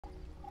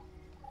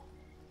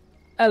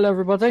Hello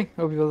everybody,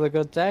 hope you have a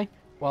good day.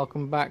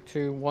 Welcome back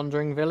to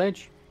Wandering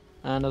Village.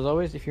 And as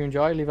always, if you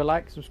enjoy, leave a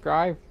like,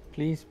 subscribe,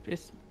 please,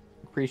 it's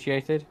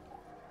appreciated.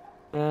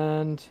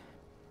 And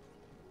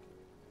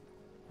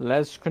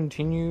let's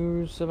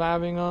continue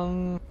surviving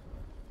on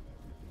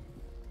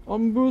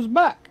Onbu's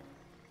back.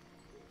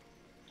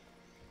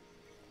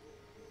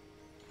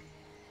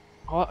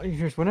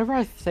 Whenever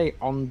I say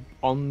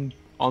Onbu,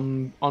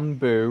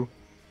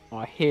 or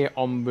I hear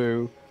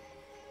Onbu,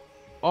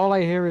 all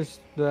I hear is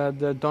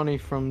the Donnie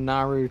from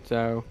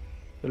Naruto,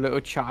 the little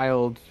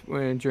child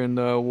during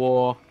the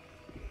war,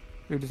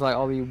 who does like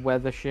all the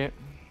weather shit.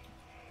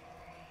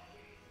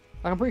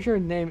 Like, I'm pretty sure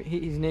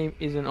his name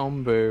isn't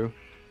Onbu,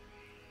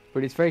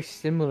 but it's very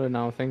similar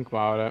now I think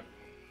about it.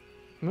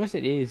 Unless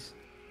it is.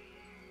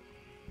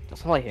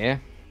 That's all I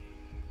hear.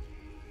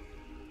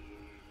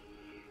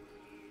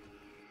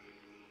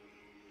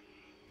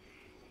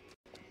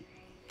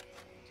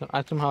 So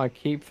somehow I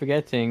keep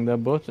forgetting the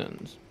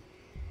buttons.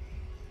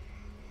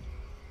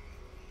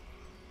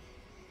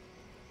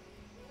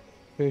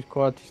 Food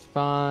quality's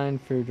fine,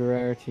 food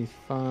rarity's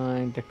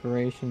fine,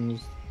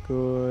 decorations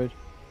good,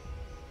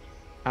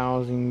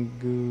 housing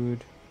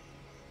good.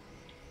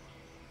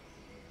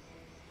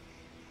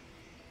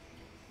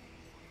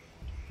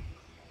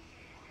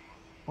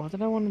 What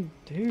did I want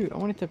to do? I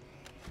wanted to...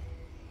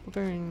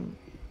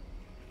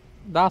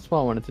 That's what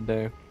I wanted to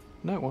do.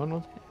 No, one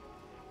was it?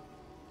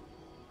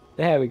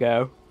 There we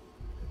go.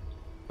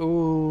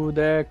 Ooh,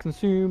 they're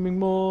consuming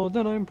more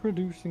than I'm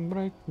producing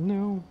right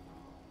now.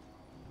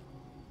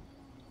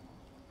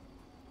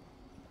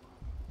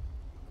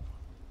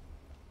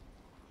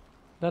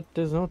 That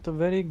is not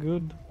very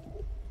good.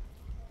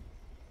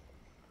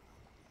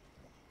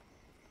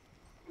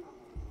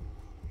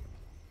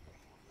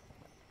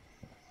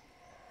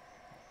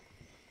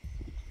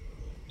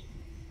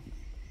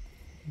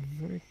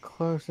 Very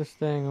close to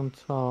staying on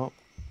top.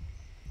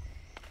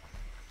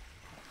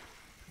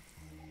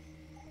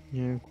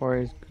 Yeah,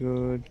 quarry's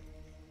good.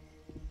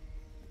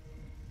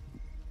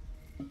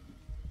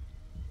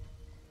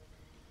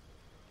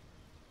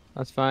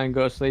 That's fine,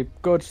 go to sleep.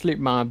 Go to sleep,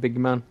 my big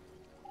man.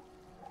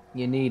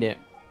 You need it.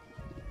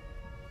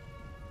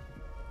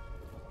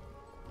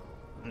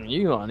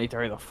 You don't need to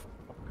hurry the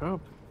fuck up.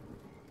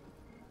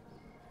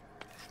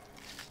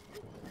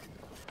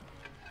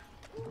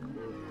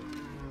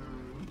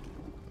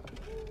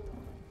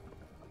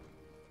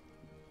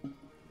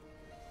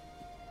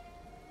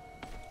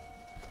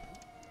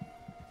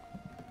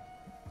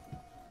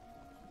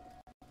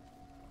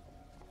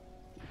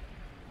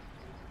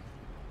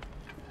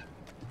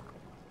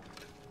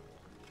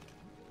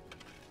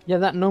 Yeah,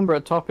 that number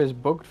at top is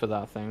bugged for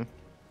that thing.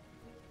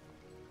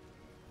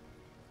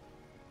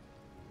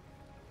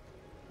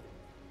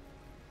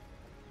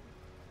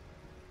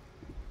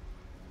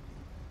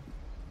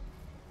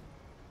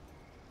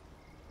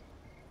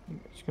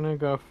 Just gonna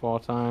go 4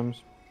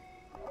 times.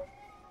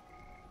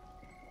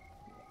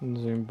 And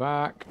zoom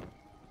back.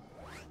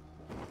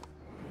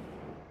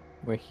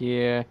 We're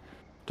here.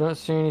 Don't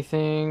see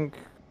anything.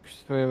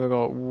 So we've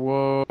got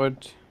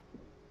wood.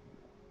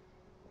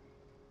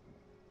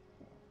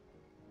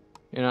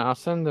 You know, I'll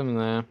send them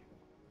there.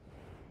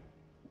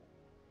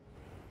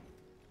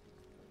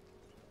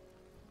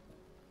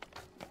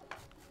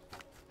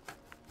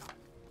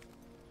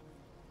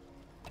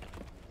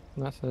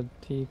 That's a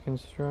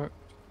deconstruct.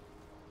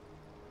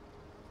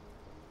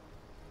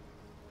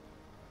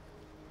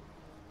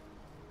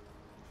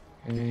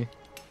 Okay.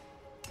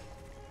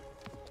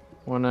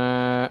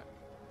 Wanna...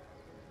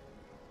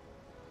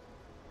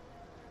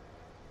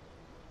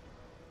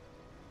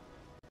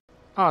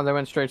 Oh, they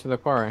went straight to the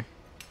quarry.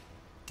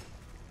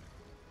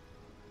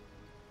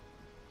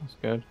 That's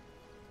good.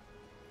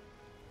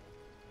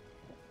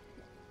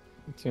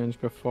 Let's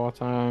go 4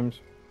 times.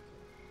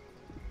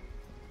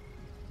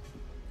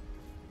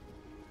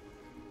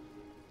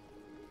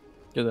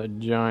 Get that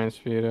giant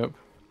speed up.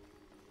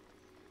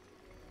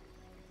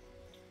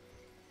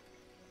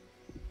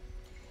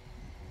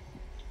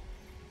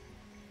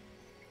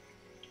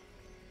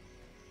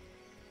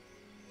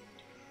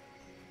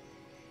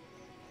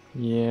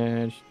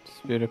 Yeah, just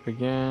speed up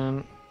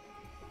again.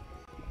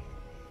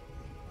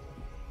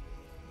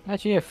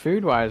 Actually, yeah,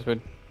 food-wise,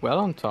 we're well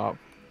on top.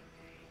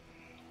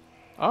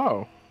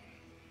 Oh.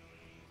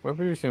 We're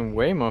producing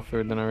way more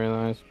food than I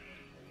realized.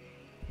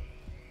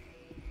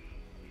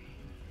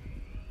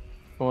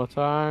 4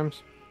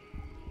 times.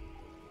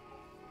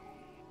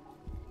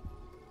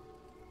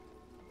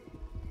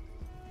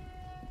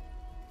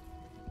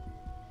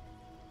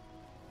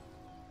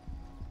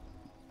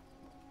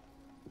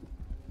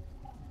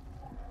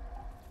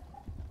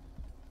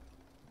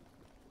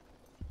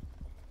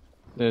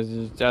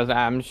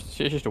 It's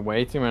just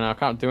waiting, and I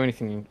can't do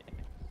anything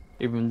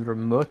even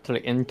remotely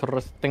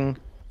interesting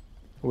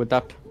with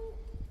that.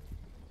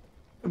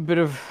 A bit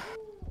of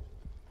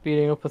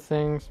speeding up of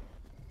things.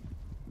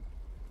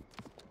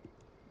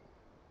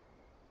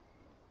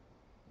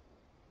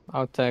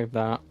 I'll take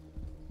that.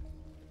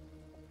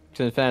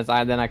 So in fairness,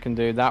 then I can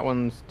do that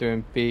one's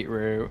doing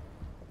beetroot.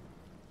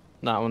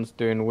 That one's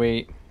doing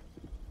wheat.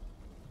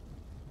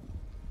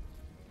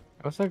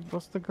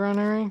 What's the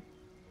granary?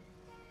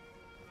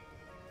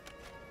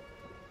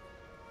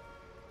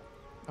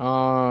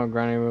 Oh,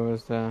 Granny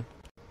was there.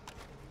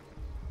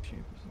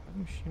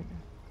 Oh shit.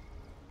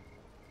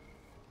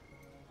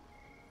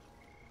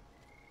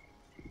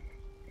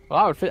 Well,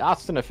 that would fit.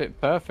 That's gonna fit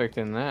perfect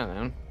in there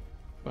then.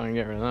 If I can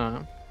get rid of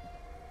that.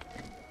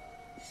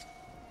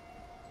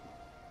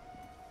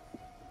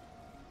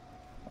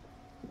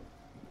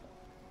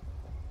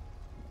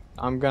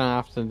 I'm gonna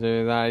have to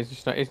do that.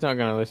 He's not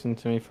gonna listen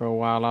to me for a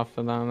while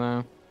after that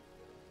now.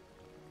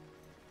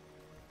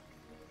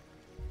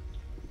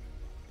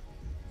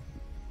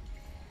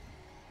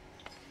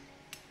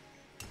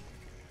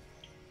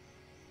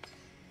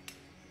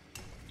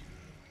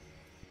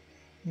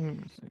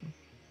 Let's see.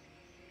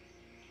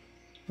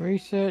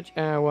 Research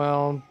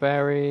airwell,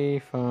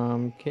 berry,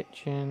 farm,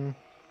 kitchen.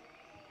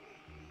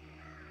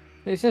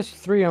 It says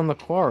 3 on the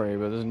quarry,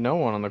 but there's no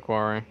one on the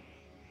quarry.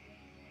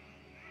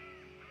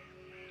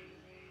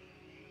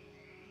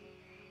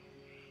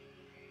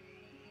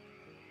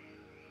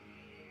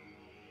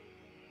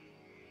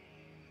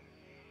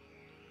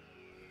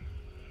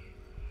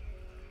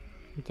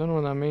 I don't know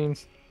what that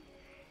means.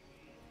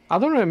 I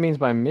don't know what it means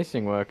by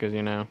missing workers,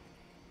 you know.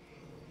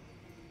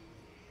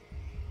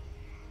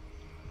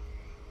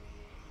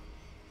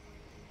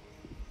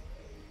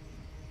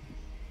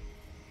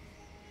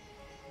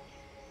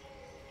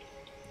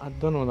 I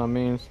don't know what that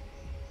means.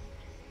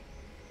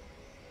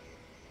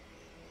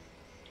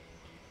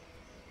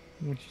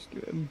 Let's just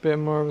give it a bit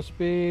more of a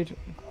speed.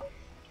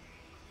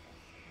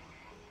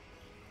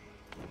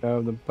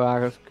 Go the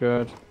back, that's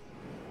good.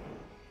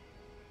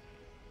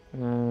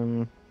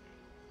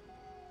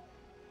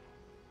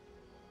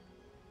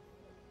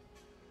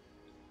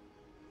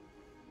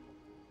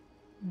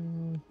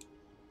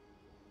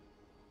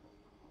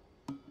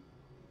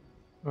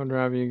 I'd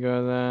rather you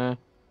go there.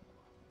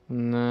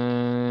 And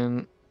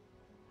then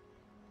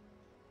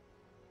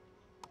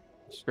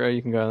straight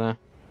you can go there.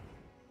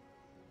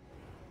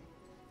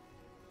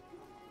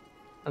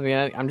 I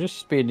mean, I'm just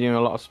speeding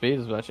a lot of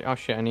speeds, but actually, oh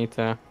shit, I need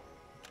to.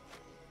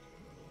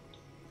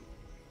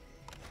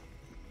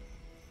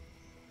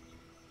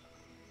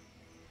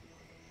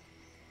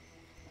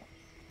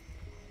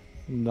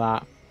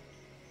 That.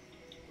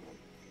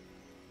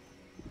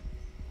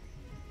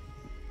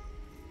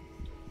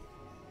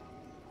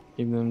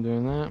 Keep them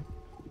doing that.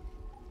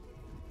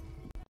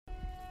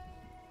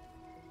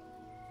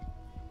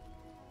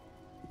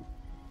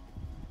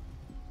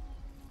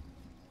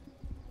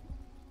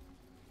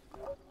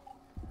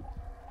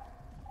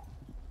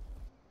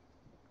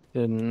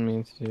 Didn't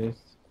mean to do this.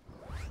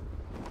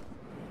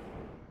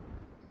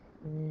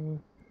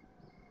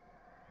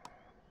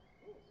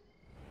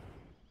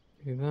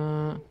 Do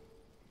that.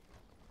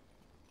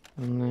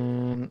 And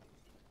then...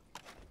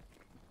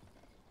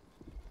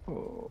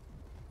 Oh,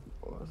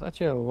 that's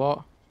actually a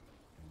lot.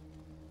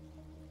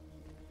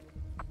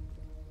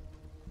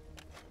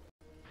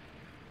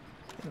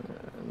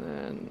 And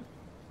then...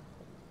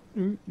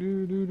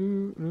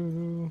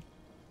 Do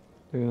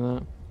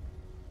that.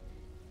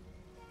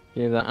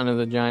 Give that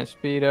another giant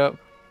speed up.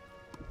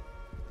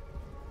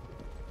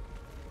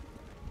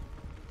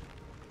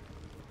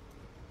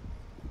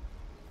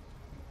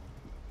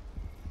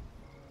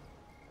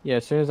 Yeah,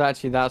 as soon as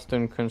actually that's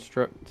done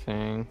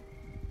constructing,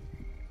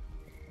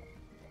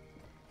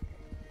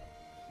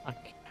 I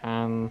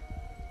can.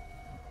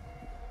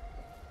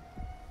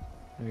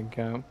 There we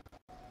go.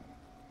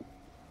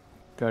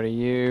 Go to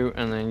you,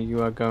 and then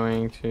you are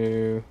going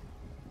to.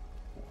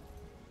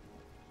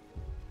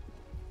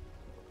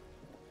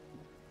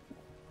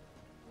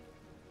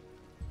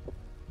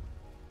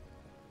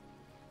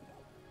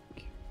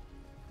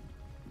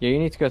 Yeah, you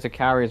need to go to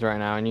carriers right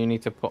now, and you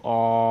need to put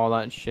all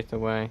that shit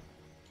away.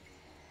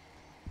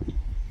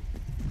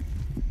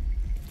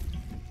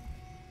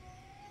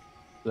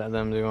 Let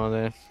them do all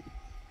this.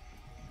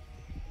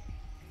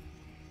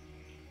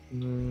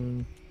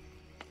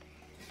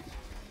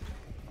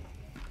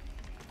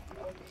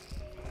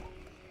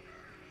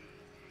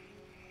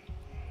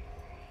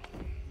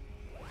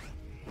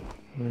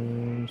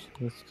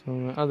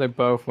 Oh, they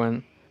both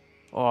went.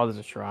 Oh, there's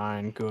a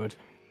shrine. Good.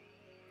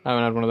 I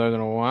haven't had one of those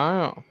in a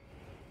while.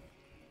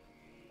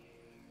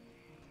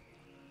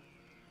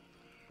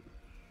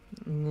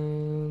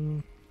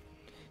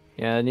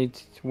 Yeah, I need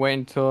to wait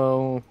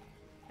until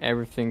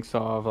everything's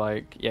sort of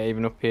like, yeah,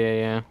 even up here,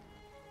 yeah.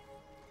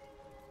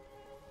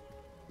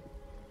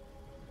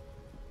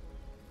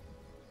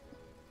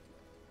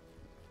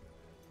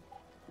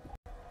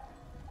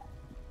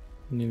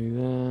 Nearly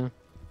there.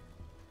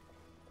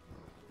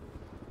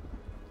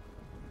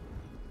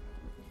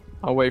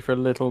 I'll wait for a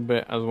little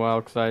bit as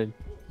well, because there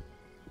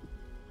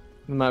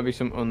might be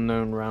some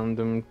unknown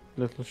random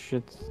little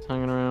shits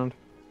hanging around.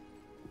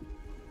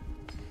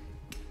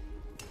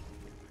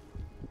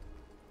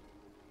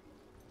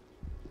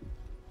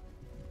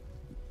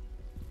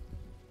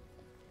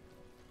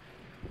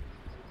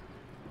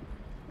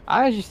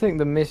 I just think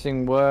the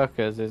missing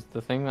workers is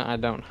the thing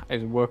that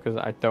is workers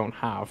that I don't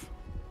have.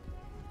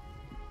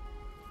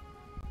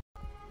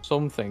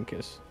 Some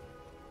thinkers.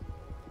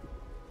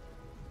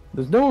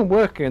 There's no one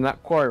working in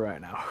that quarry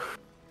right now.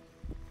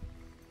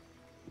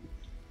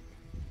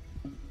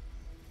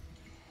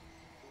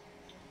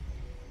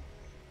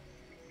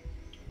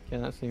 Okay,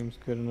 that seems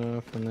good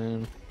enough, and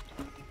then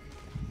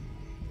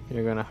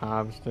you're gonna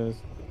harvest us.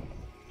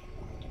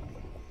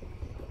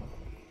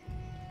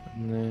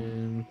 And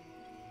then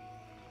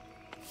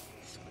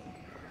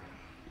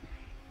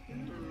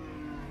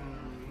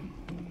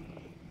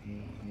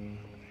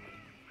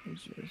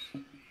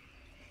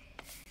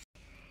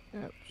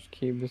just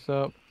keep this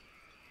up.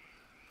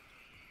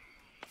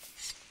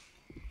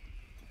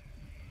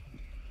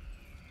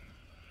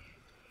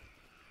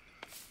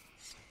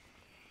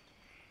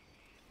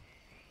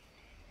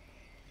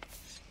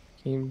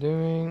 Keep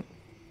doing.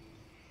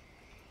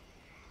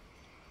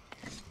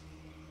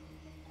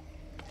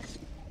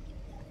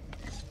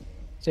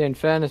 See, in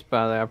fairness,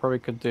 by the way, I probably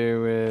could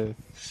do with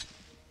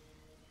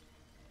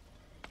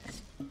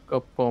a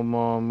couple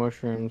more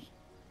mushrooms.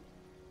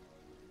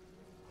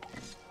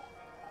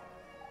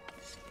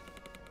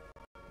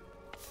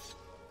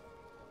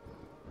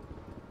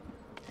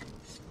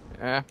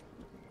 Yeah.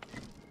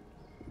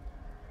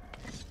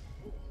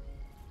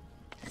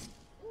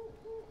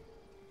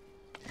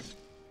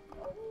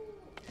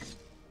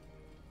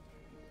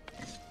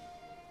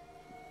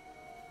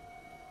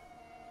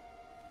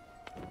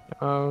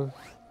 Oh,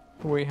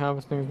 wheat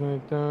harvesting's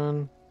nearly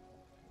done.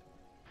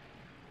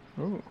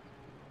 Ooh.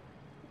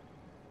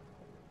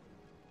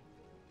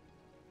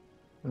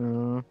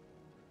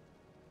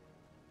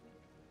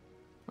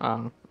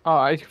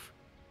 Oh,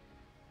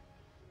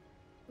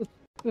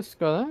 let's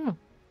go there.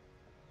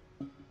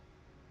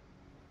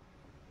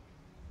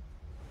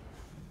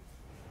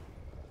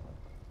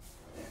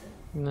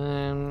 And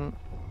then,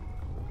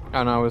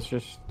 oh no, I was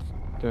just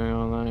doing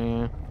all that,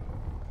 yeah.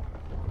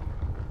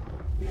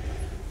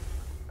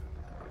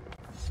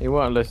 He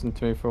won't listen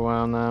to me for a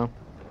while now.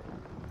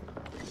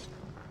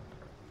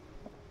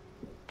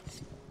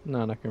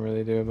 Nothing I can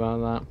really do about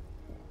that.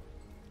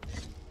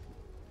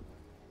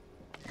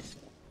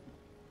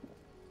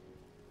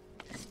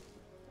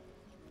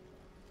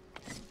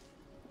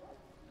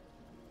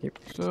 Keep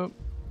this up.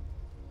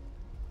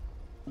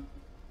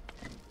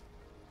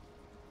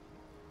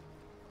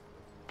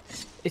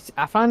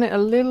 I find it a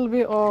little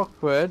bit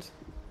awkward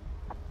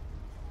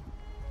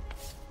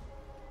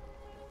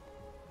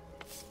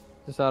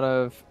to sort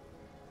of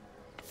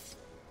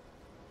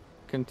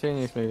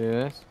continuously do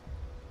this.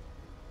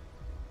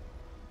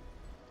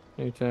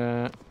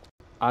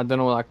 I don't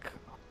know, like,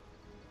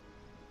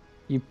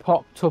 you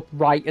popped up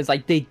right as I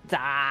did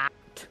that.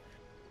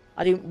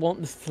 I didn't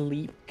want the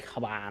sleep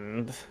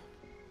command.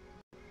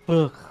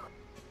 Ugh.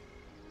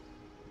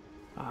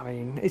 I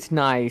mean, it's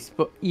nice,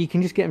 but you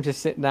can just get him to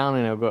sit down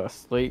and he'll go to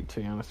sleep,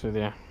 to be honest with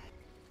you.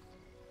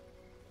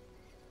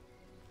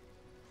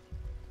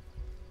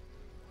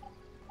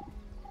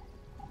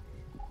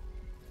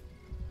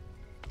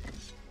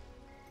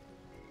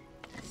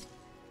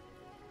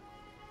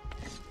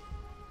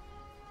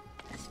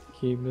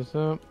 Keep this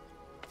up.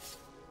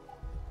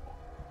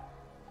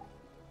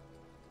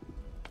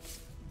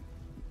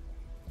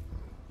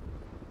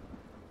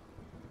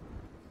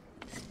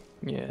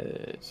 Yeah,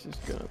 this is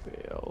gonna be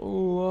a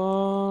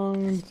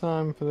long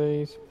time for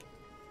these.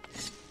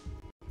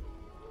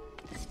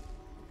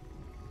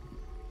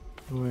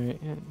 Wait,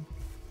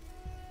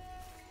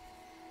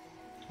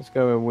 let's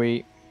go with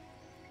wheat.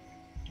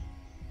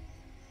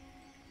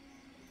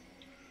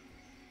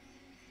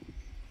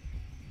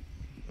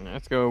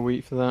 Let's go with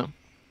wheat for that.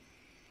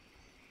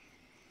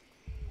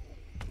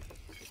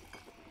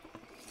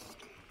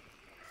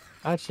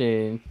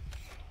 Actually,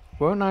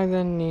 won't I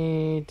then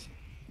need...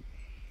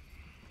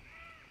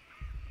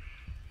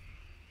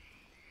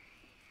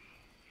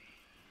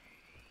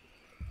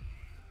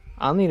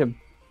 I'll need a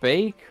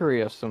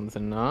bakery or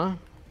something, no? I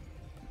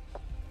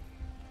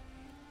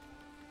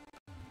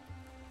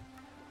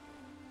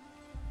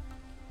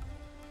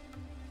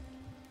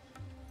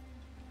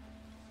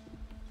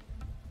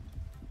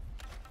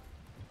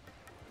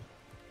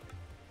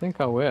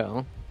think I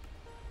will.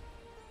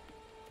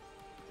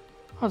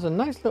 Oh, there's a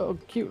nice little,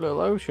 cute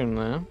little ocean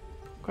there.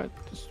 Quite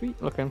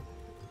sweet looking.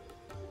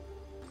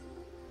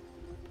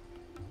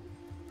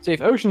 See,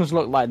 if oceans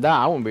look like that,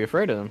 I wouldn't be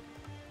afraid of them.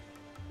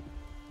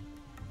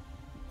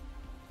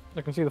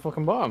 I can see the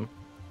fucking bottom.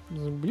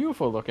 It's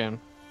beautiful looking.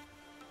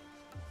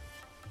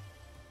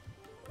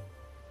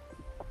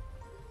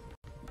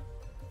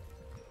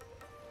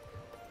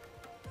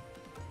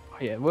 Oh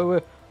yeah,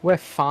 we're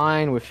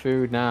fine with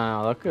food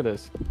now. Look at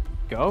us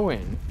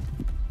going.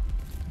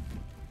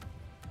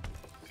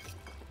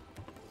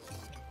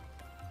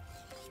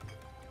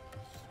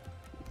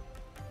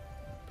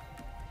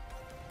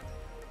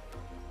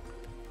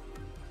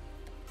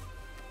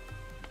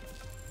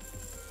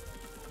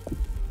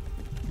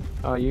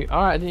 Oh, you...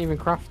 Alright, I didn't even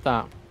craft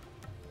that.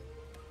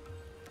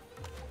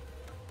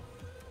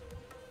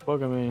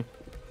 Bugger me.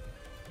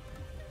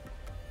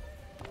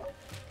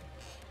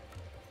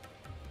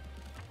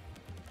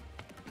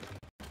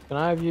 Can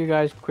I have you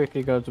guys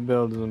quickly go to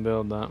builders and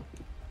build that?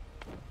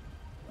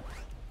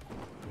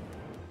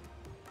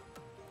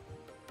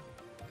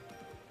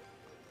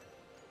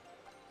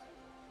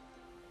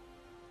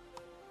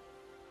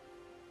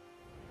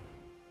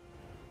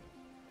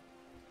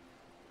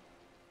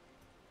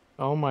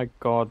 Oh my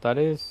god, that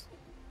is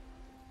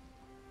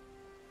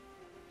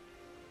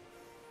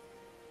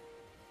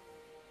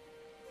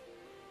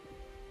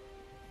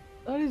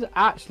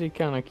actually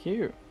kind of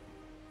cute.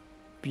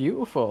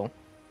 Beautiful.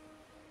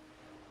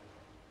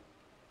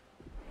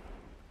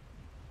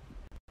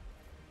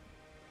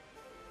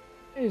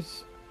 It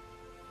is.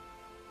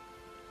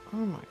 Oh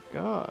my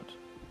god.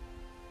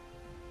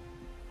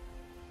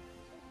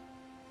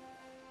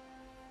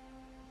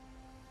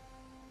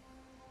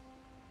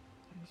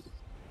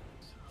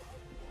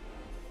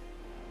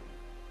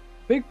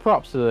 Big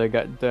props to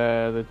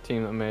the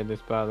team that made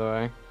this, by the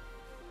way.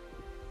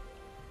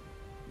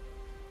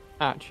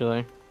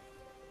 Actually.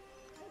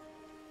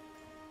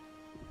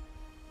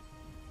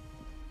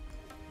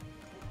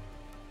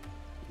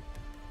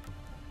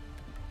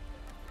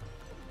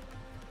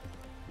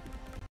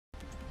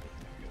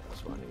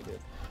 That's what I needed.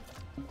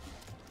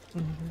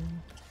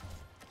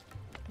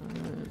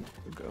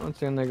 Once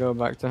again, they go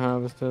back to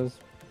harvesters.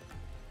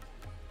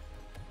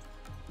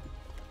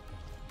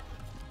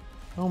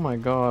 Oh my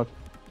god.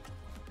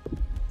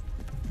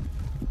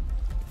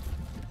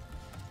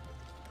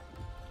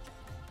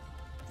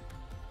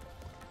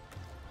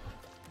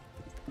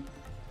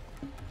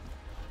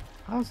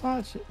 How's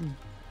that shit?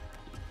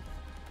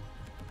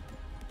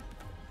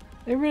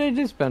 They really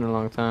did spend a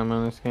long time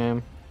on this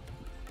game.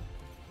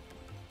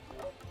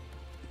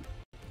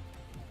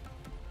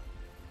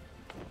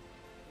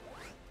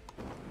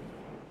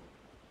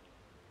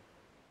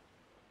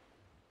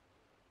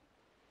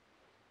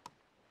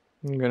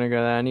 I'm gonna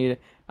go there.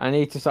 I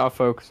need to sort of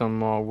focus on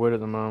more wood at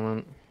the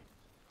moment.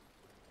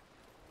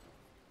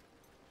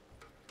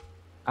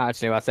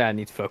 Actually, I say I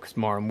need to focus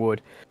more on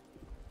wood.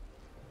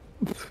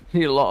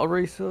 Need a lot of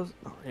resources.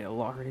 Oh, need a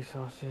lot of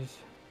resources.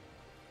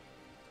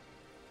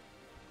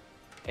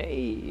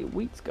 Hey,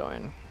 wheat's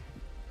going.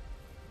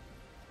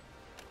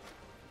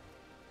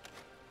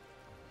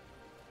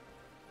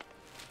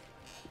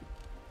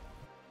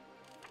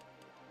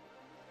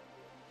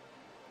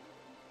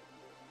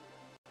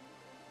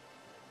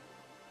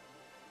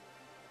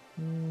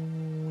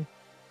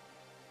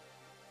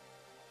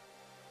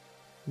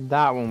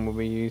 That one will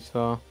be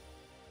useful.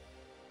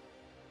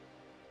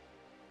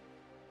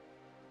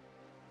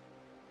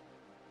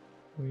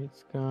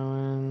 Wheat's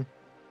going.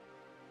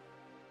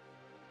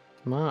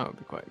 Tomato would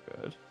be quite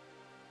good.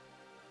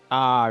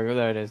 Ah,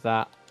 there it is.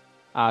 That.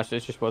 Ah, so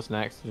it's just what's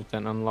next. I just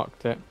didn't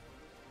unlocked it.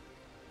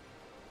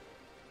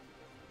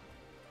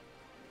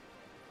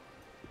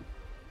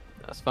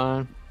 That's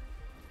fine.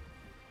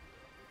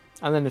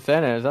 And then the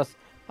thing is, that's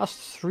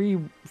 3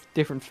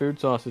 different food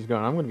sources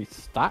going. I'm gonna be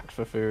stacked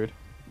for food.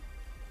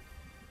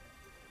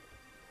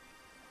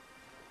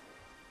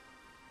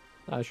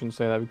 I shouldn't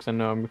say that because I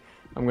know I'm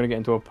gonna get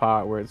into a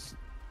part where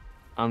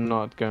I'm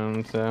not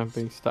going to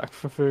be stacked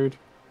for food.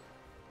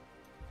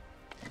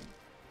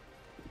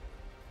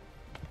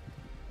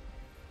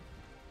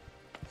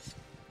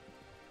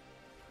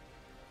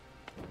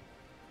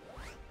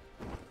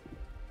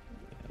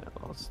 Yeah, a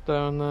lot of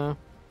stone there.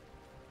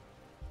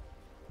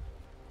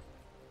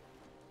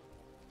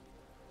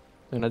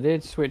 And I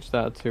did switch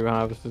that to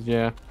harvesters,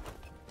 yeah.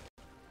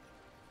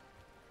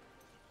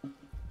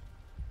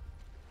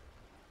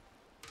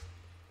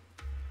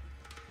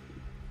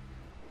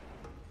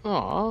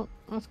 Oh,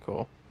 that's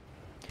cool.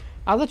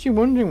 I was actually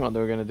wondering what they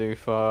were gonna do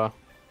for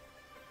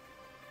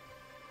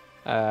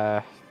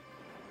well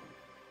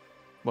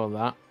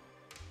that.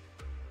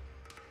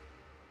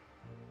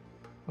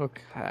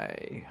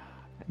 Okay.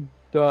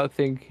 Don't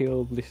think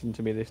he'll listen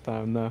to me this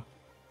time though.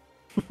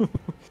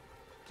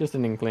 Just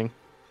an inkling.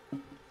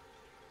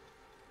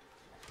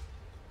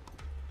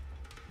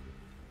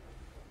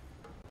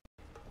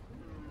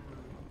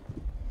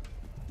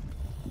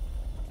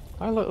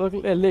 I look,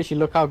 literally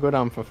look how good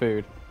I'm for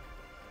food.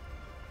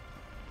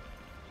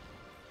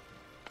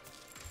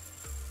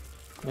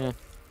 Yeah.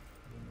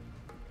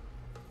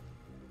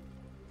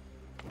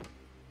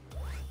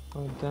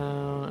 Go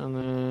down and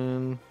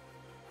then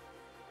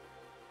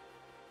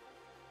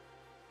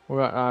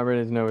well, I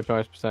really there's no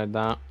choice beside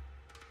that.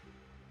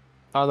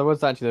 Oh, there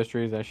was actually those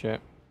trees there.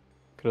 Shit,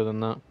 could have done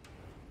that.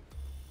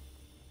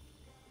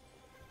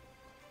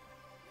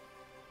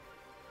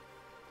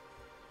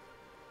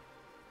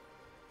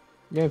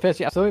 Yeah, in fact,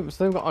 yeah,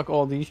 still got like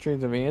all these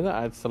trees over here that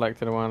I'd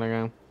selected a while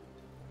ago.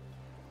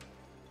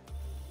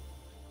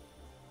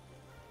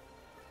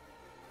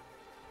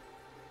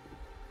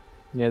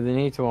 Yeah, they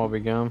need to all be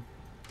gone.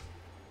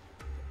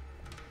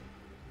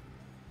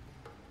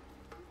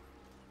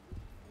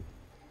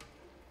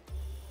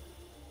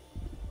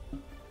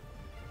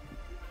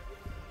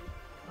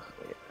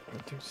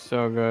 It's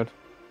so good.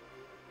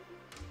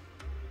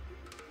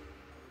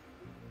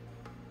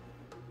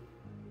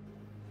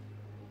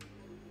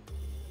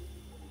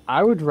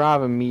 I would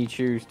rather me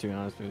choose, to be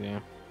honest with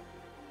you.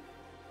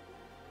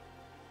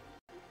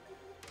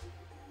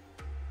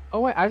 Oh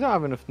wait, I don't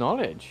have enough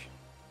knowledge.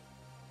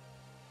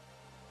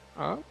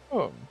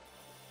 Oh.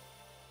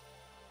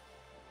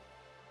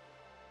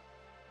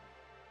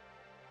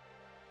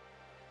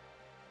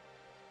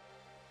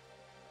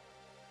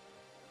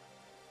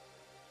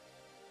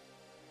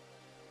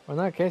 Well,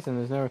 in that case, then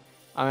there's no.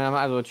 I mean, I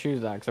might as well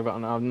choose that because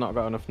I've not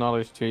got enough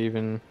knowledge to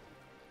even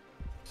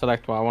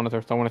select what I wanted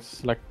to. So I wanted to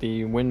select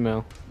the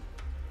windmill.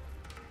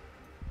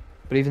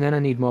 But even then, I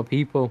need more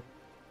people.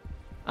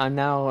 I'm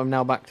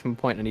now back to the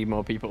point. I need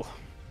more people.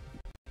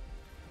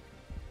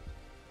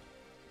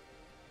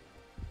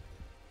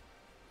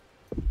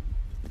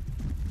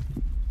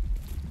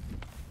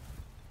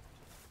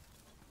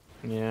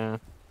 Yeah.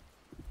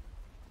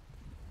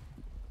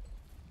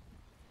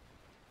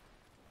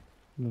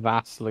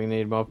 Vastly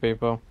need more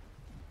people.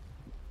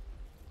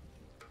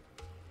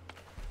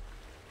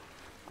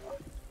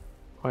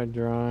 Quite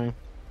dry.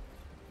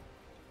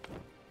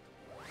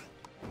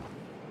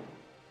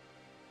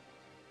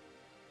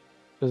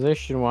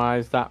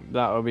 Position-wise,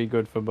 that'll be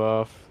good for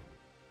both.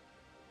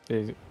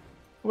 Easy.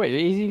 Wait,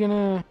 is he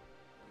gonna?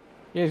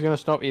 Yeah, he's gonna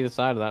stop either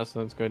side of that, so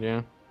that's good.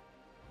 Yeah.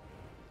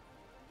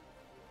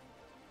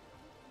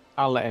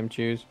 I'll let him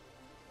choose.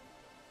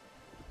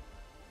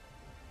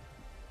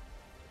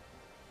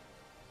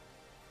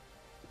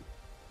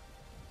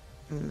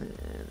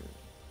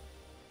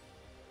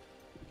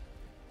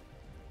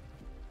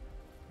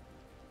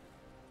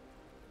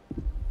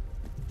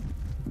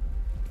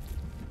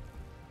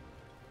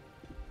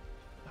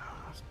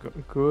 That's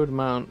good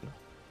amount.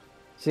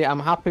 See, I'm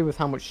happy with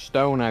how much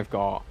stone I've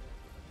got.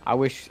 I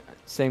wish,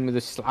 same with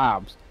the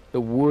slabs.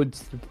 The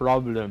wood's the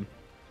problem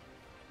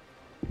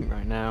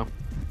right now.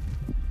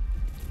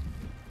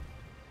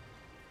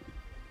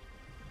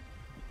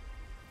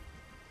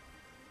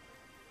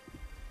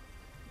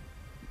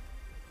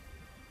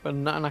 But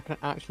nothing I can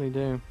actually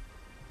do.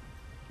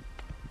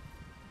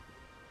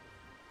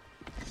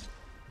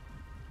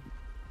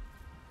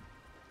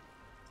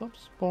 Stop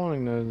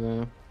spawning those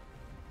there.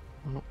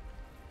 Oh.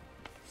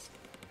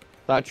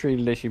 That tree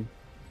literally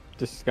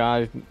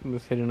disguised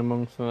was hidden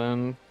amongst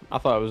them. I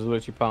thought it was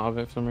literally part of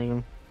it for some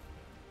reason.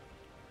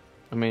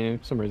 I mean,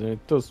 for some reason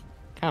it does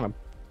kind of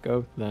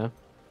go there.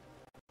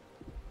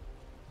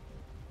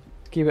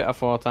 Keep it at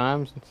 4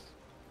 times.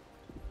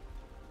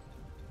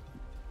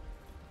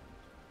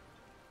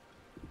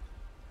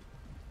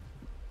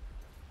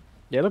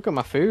 Yeah, look at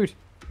my food.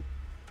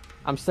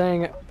 I'm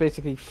staying at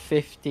basically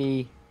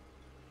 50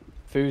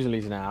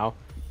 fusilis now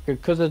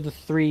because of the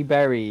 3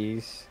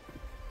 berries.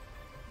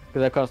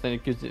 Because that constantly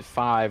gives it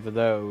 5 of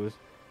those,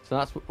 so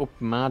that's up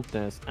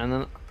madness. And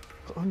then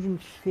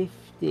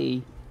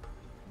 150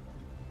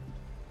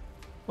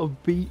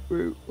 of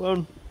beetroot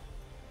one.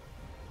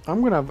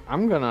 I'm gonna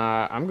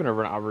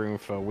run out of room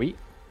for wheat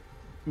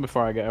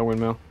before I get a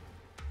windmill.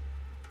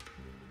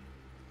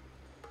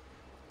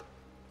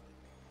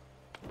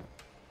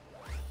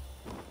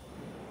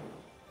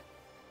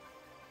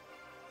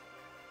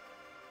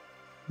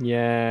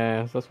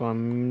 Yeah, that's what I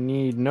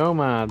need.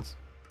 Nomads.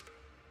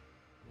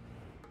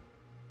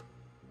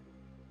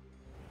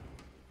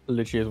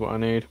 Literally is what I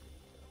need.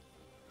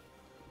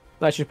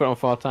 Let's just put it on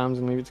 4 times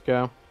and leave it to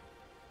go.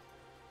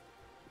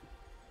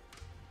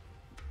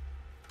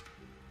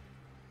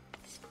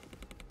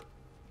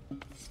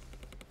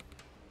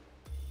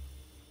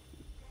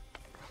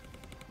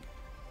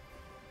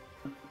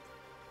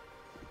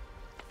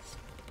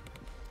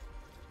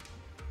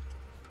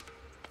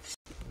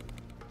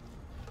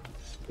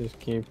 Just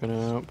keeping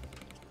up.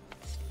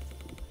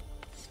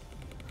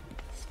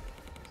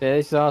 Yeah,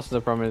 this is also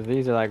the problem, is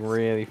these are like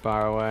really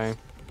far away.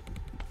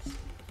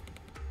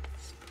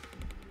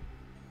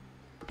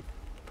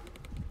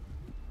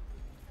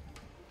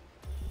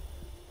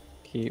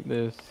 Keep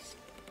this.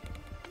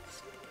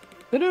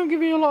 They don't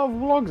give you a lot of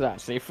logs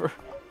actually for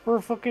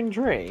a fucking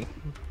tree.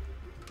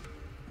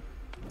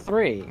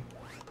 3.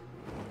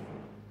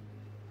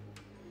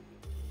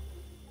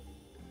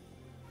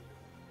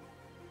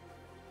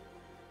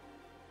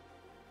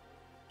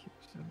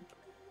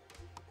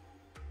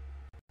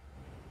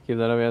 Keep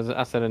that up. As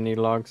I said, I need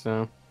logs,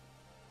 so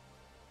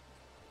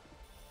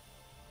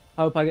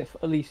I hope I get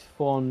at least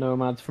 4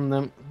 nomads from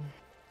them.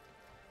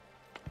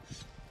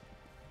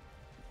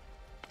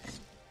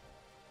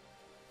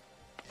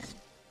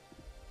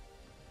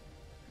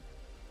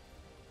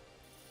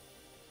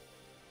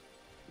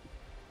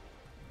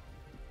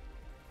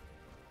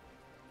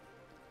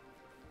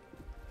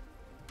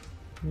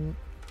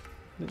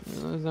 Didn't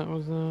realize that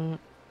was that.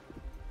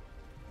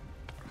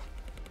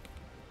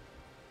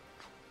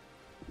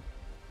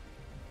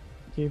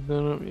 Keep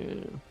that up,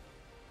 yeah.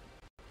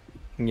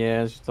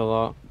 Yeah, it's just a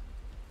lot.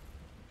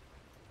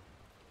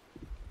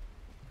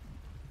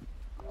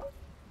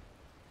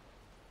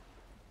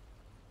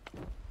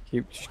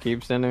 Just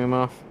keep sending them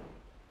off.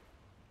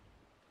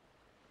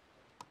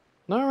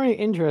 Not really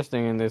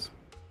interesting in this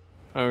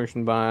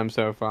ocean biome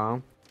so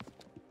far.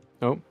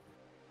 Nope.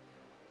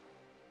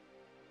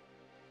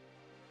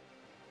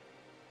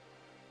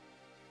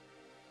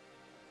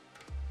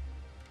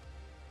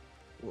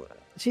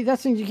 See,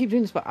 that's the thing, you keep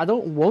doing this, but I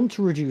don't want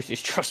to reduce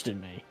his trust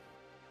in me.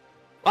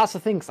 That's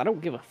the thing, because I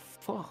don't give a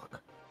fuck.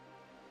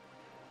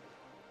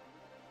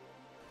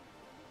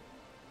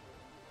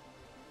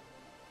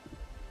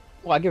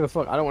 Well, I give a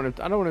fuck. I don't want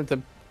him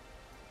to.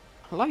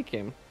 I like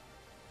him.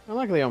 I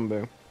like the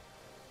Onbu.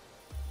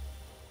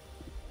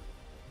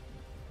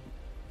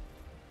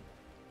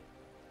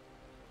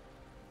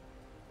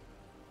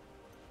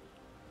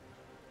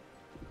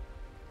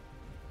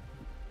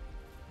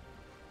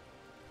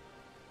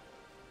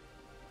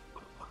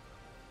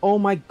 Oh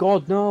my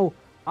god, no!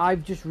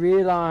 I've just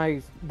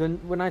realised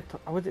when I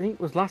think it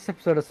was last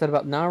episode I said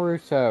about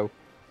Naruto.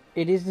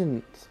 It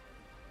isn't.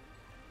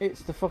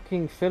 It's the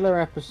fucking filler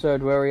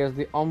episode where he has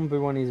the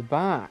Onbu on his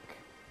back.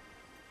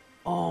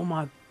 Oh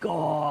my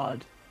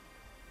god!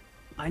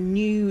 I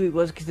knew it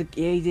was because it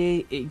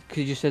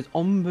just says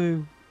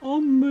Onbu,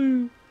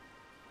 Onbu.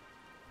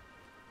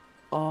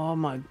 Oh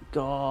my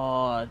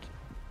god!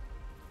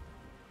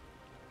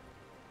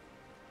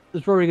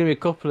 There's probably gonna be a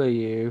couple of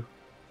you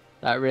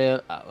that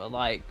were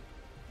like,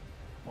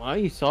 what are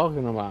you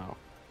talking about?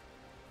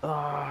 Oh,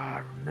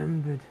 I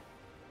remembered.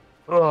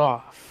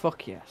 Oh,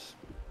 fuck yes.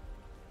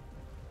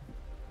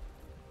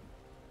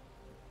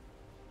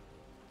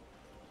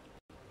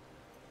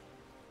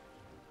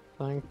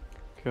 Thank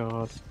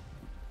God.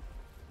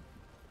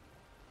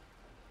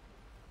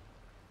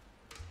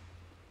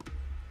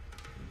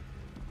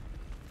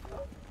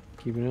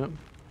 Keeping up.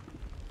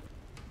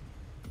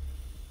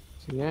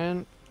 See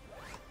again.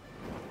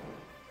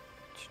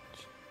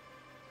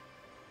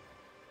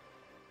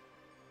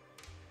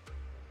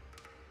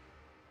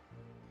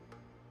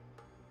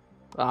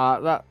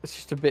 That's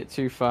just a bit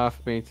too far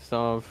for me to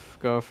sort of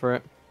go for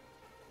it.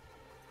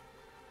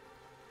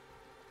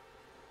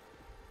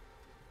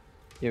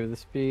 Give it the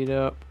speed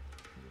up.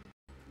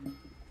 Come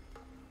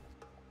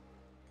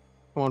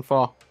on,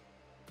 4.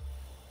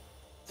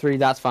 3,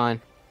 that's fine.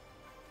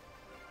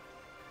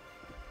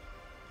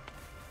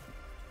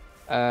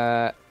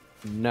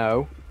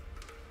 No.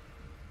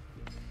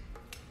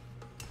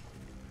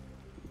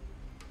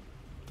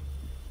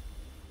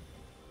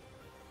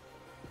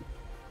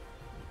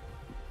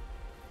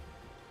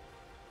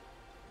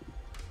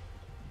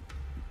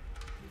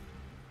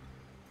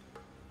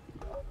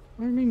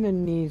 I mean the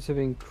needs have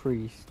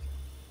increased.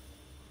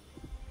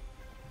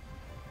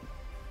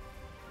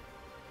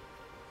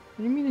 What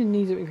do you mean the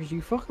needs have increased?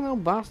 You fucking little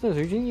bastards,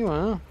 who do you think you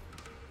are?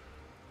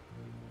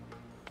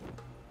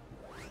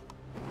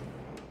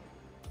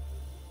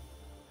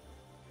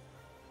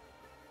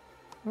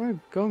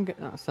 Alright, go and get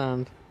that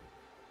sand.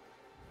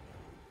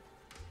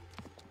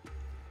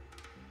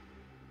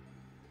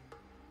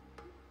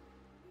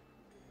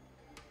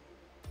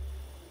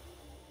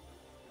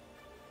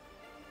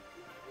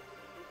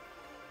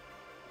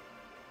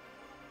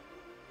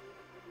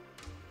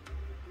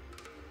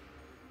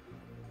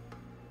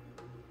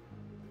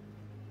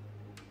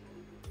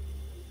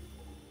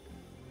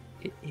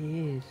 It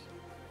is.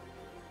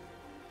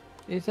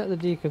 Is that the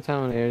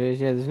decontaminator? It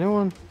is, yeah, there's no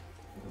one.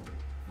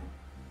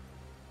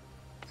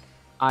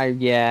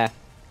 Yeah.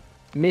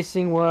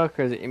 Missing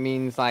workers, it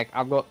means like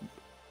I've got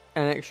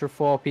an extra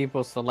 4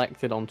 people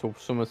selected onto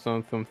something.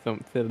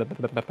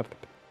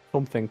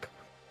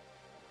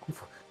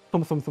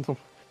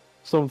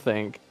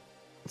 Something.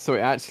 So it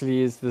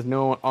actually is, there's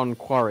no one on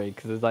quarry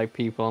because there's like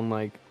people on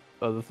like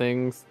other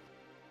things.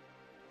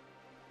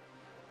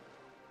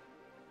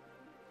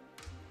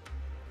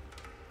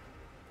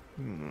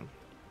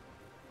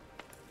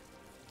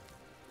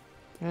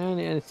 And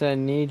it said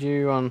need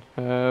you on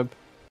herb.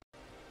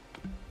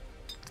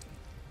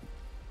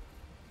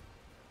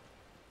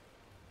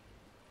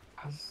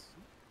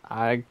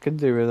 I could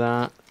do with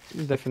that.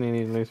 Definitely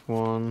need at least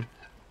 1.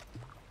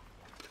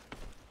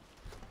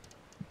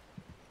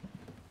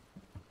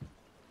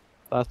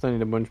 I still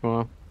need a bunch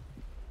more.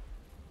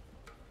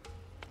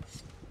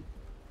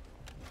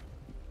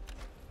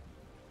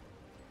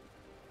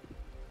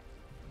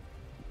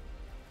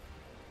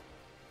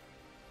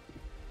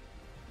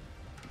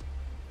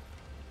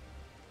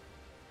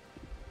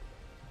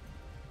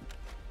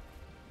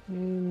 I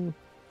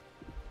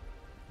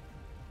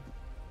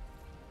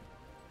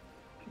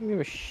don't give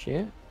a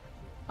shit.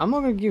 I'm not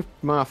gonna give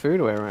my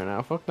food away right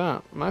now. Fuck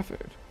that. My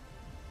food.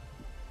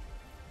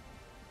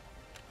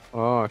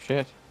 Oh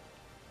shit.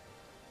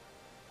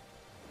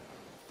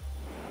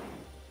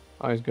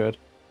 Oh, he's good.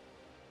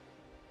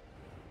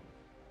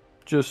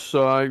 Just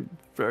so I'm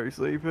very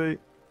sleepy.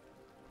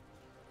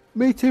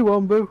 Me too,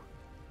 Onbu.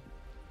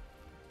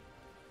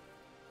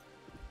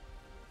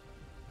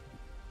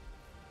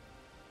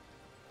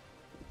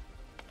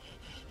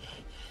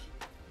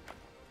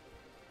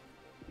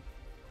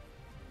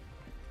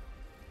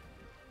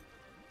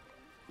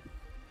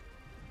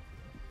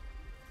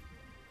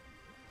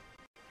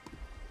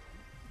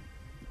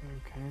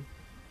 Okay.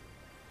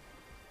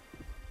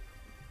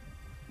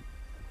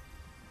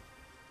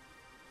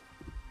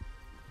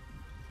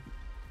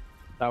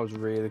 That was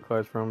really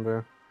close for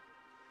Onbu.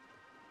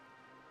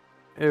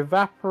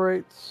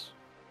 Evaporates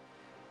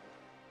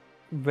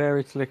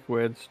various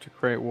liquids to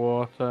create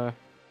water.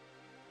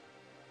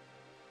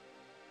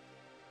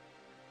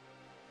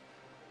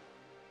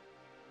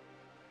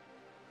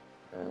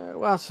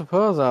 Well, I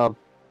suppose I'll.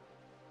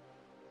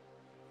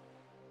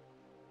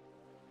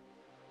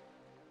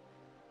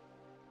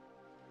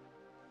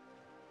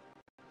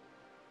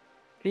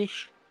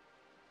 Fish.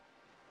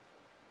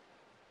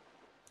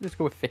 Let's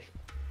go with fish.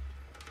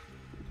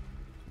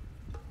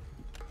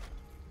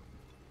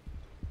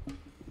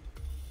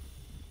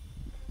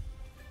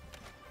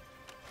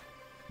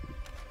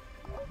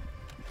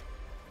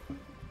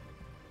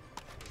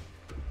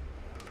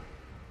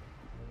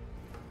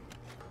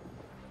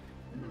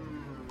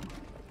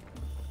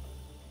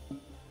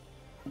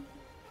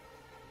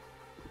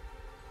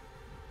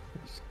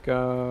 Let's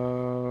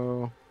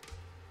go.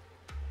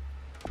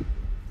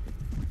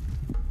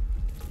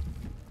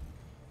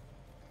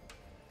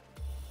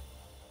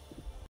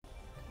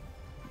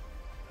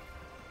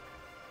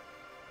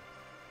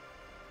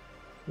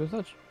 Who's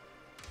that?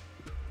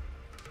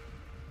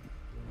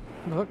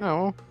 Look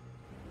now.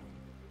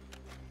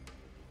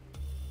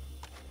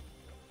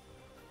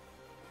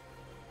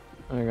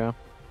 There you go.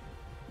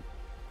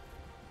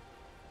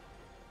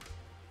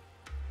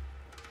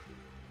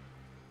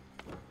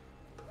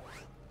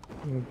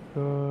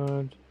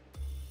 Good.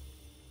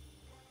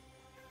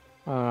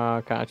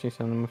 I can't actually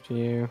send them up to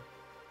you.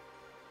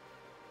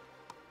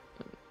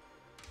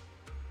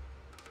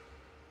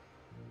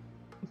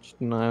 Just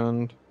an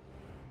island.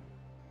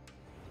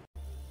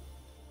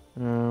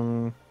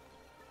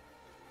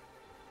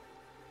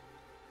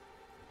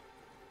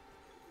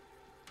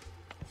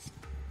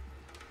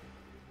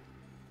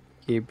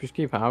 Just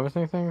keep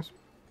harvesting things.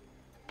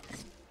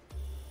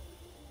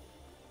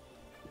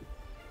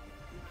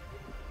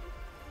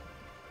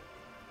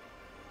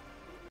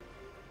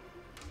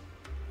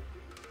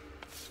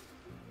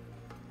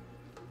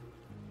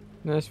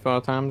 There's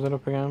 4 times it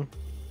up again.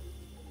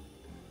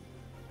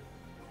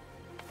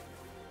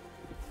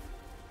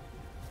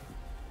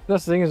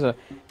 That's the thing is that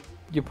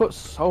you put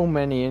so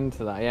many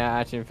into that. Yeah,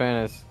 actually, in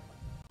fairness,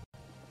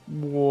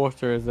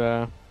 water is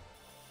there.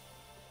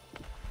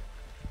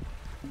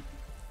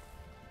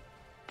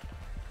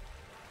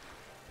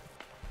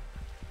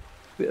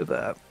 Bit of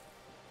that.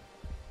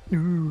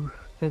 Ooh,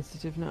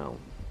 sensitive now.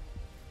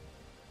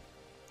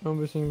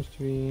 Onbu seems to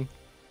be.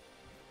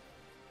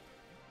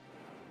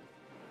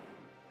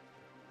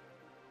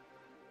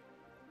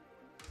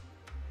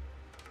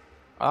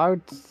 I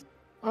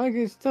think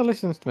it still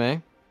listens to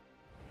me.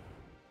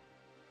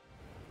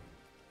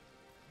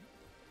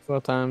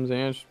 4 times,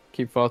 yeah, just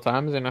keep 4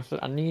 times, and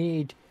I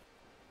need.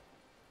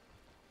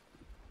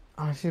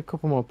 I see a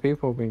couple more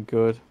people being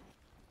good.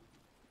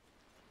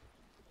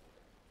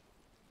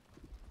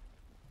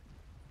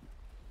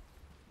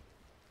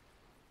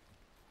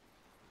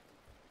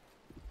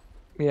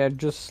 Yeah,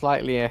 just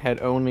slightly ahead.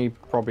 Only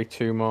probably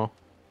 2 more.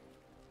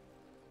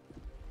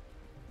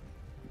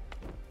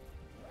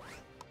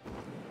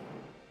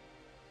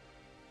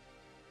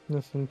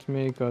 Listen to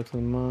me. Go to the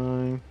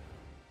mine.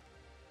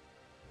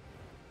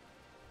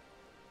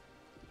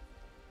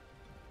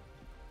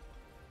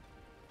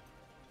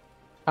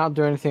 Can't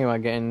do anything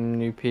about getting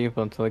new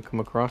people until they come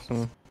across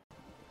them.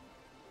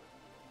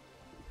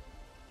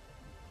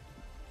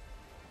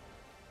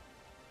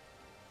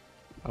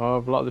 Oh, a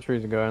lot of the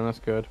trees are going. That's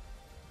good.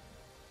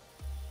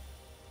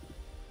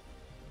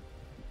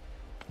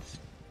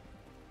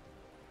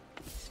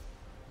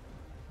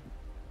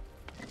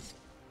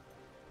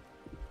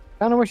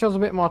 Kind of wish I was a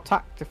bit more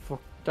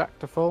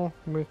tactful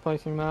with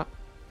placing that.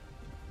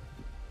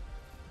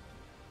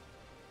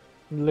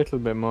 A little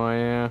bit more,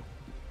 yeah.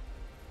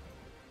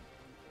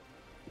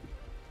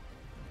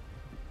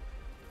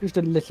 Just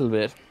a little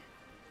bit.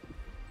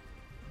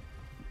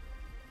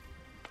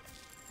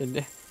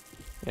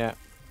 Yeah,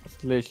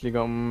 it's literally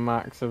got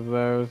max of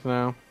those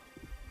now.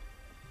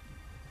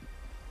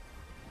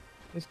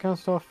 This can't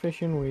start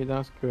fishing weed,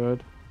 that's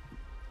good.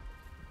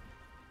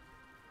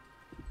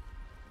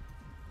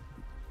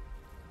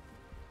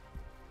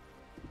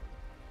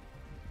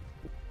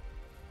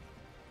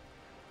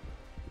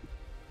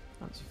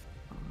 That's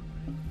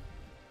fine.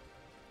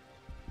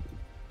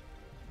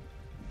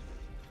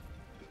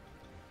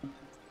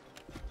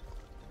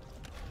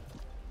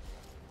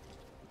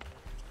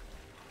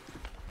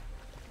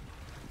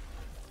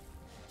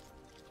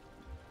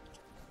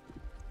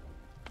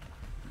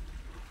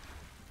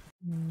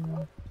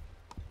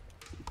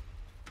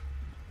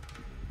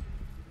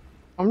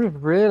 I'm just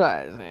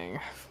realizing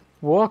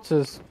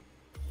water's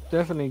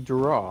definitely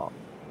dropped.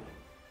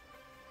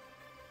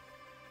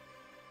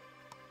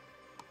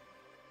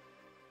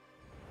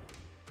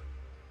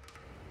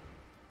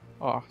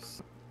 Oh,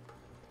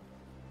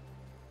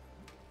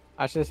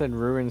 I should have said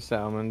ruined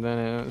settlement,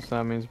 then so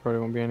that means there probably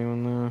won't be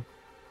anyone there.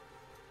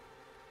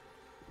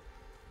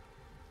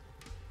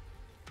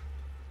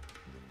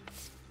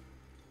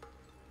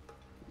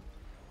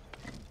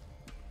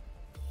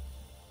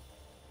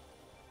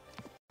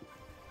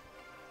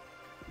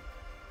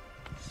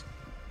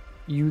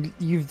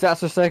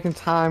 That's the second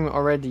time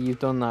already you've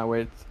done that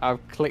with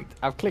I've clicked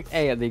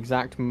A at the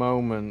exact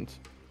moment.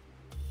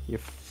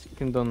 You've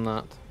fucking done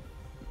that.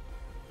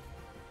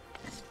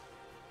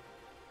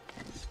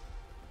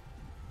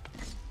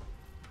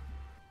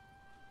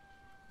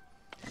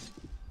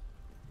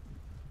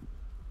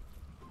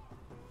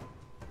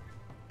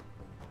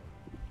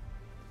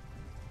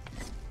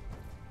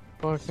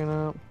 Fucking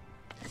up.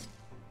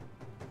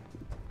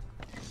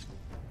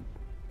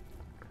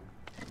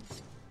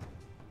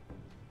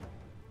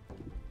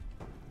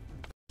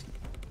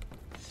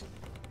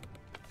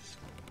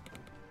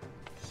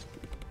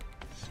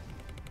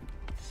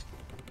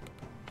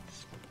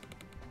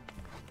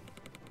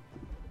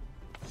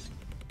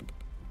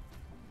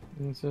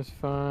 This is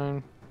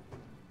fine.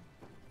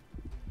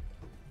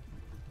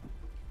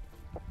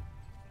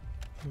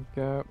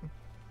 Go.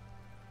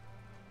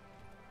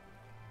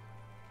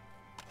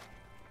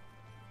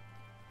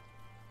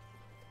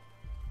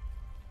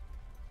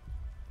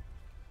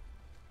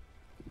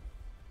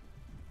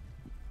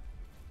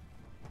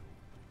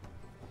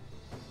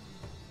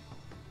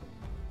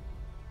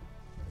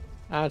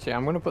 Actually,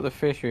 I'm gonna put the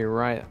fishery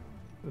right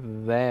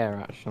there,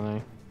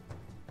 actually.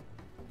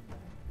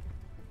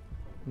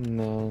 And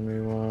then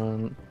we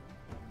want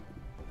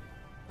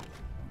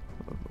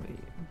probably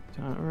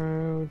that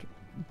road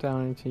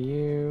down into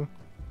you.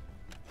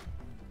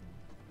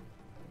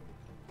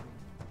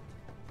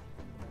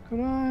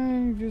 Could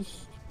I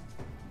just...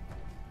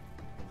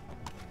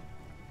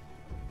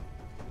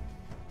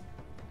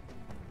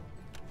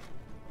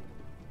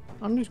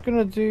 I'm just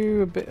gonna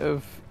do a bit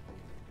of...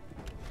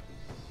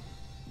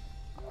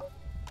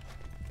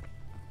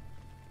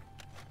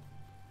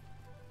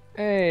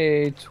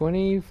 Hey,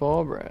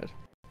 24 bread.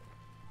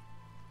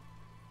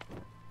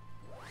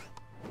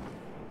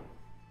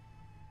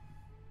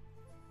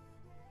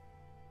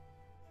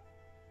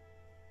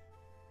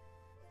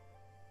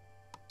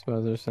 So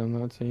I'll just send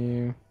that to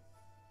you.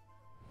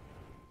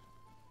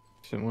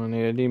 Shouldn't want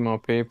to need more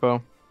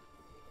people.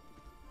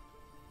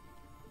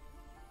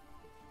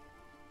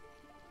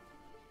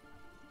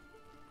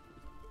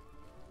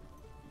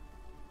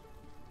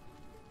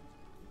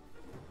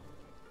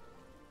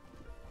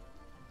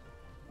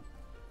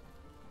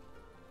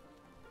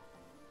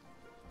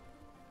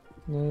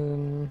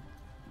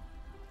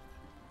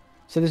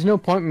 So there's no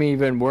point me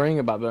even worrying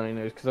about burning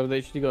those because I've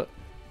literally got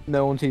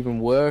no one to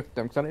even work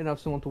them because I didn't have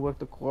someone to work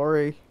the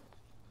quarry.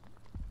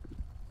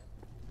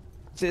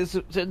 So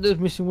there's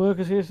missing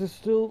workers here,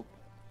 so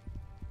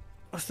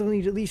I still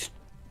need at least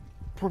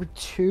probably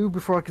 2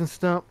 before I can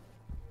start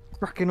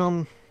cracking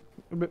on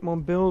a bit more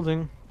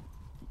building.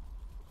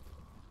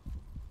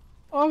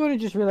 Oh, I've only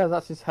just realised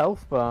that's his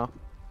health bar.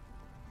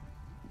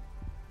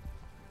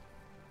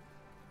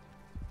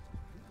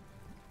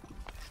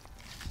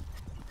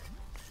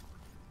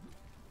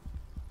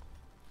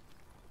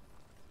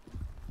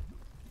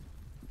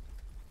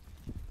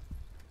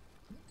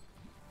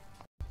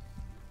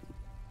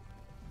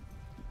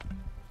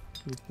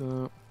 Keep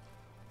that.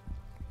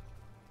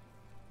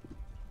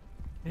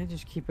 Yeah,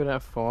 just keep it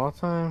at 4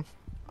 times.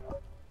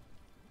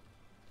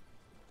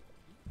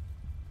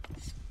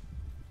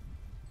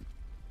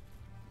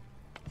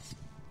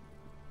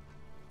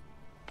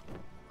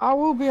 I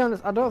will be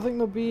honest, I don't think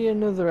there'll be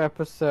another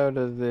episode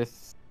of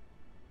this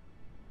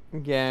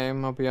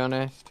game, I'll be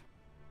honest.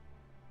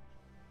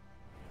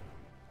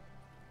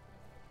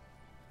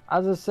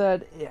 As I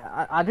said,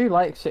 yeah, I do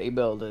like city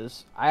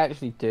builders. I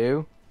actually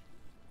do.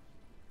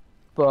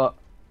 But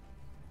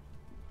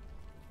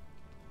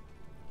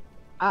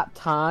at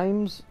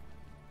times,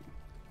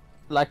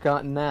 like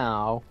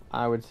now,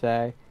 I would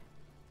say,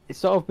 it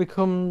sort of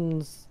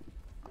becomes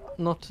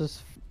not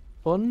as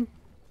fun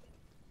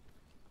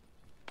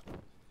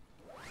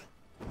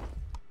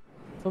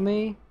for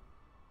me.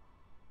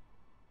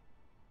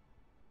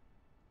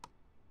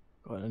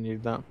 God, I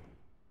need that.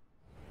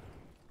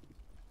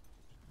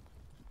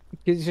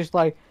 Because it's just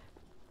like,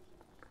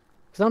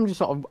 because I'm just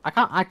sort of,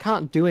 I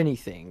can't do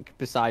anything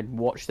besides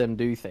watch them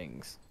do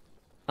things,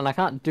 and I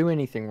can't do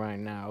anything right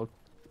now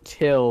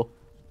till,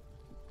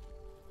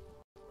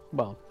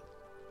 well,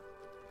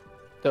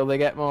 till they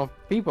get more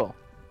people.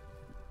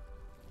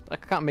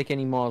 Like, I can't make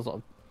any more sort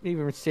of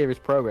even serious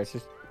progress.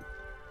 Just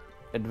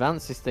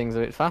advance these things a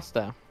bit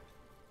faster,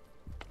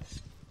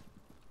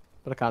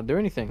 but I can't do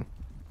anything.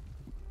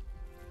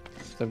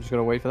 So I'm just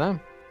gonna wait for them.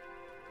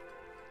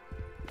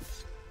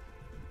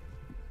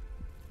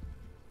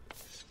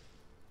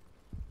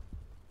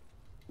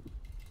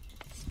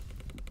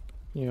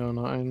 You're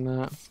not in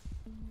that.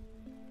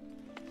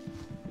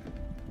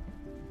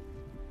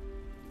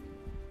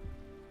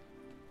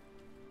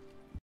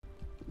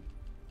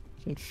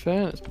 In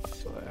fairness, by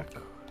the way,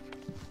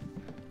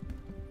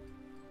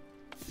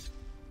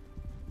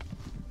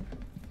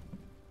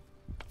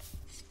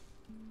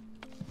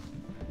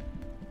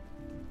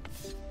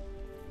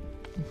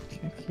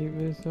 okay, keep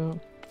this up.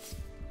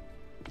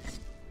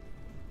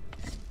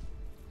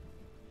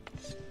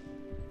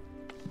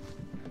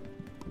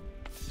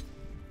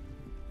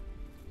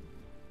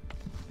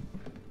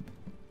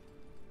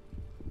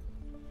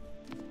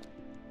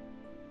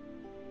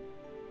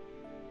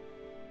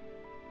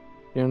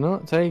 You're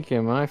not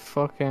taking my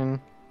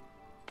fucking...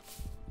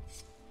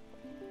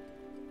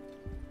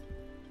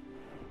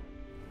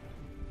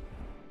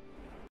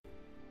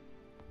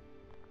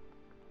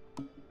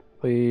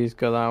 Please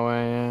go that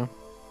way, yeah.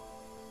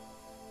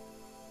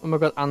 Oh my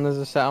god, and there's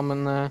a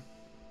settlement there.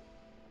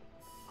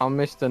 I'll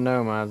miss the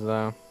nomads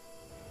though.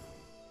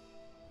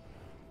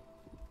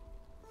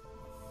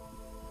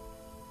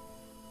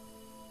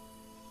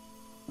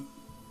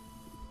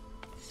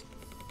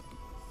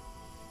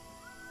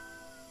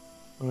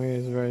 Oh, he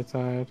is very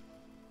tired.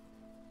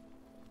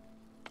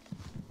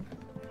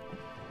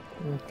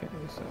 Okay,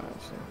 so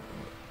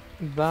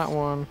actually, that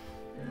one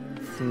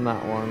and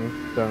that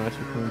one don't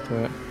actually come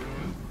to it.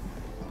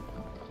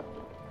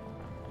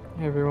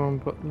 Everyone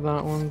but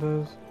that one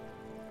does.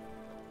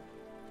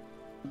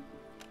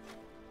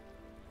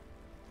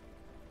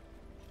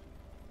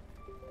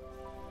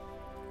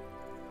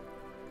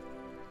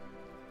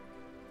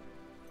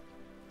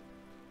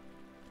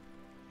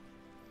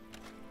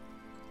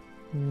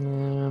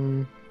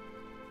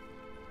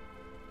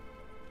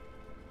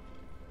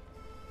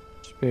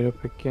 Speed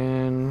up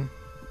again.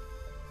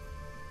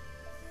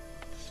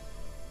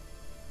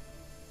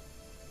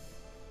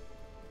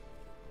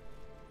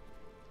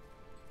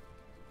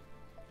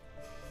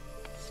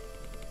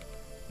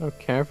 I don't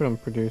care if I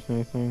don't produce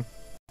anything.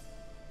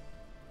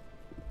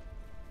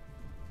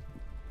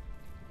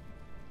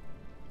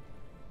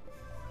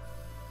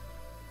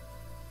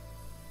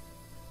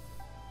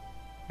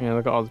 Yeah,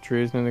 look at all the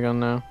trees near the gun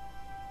now.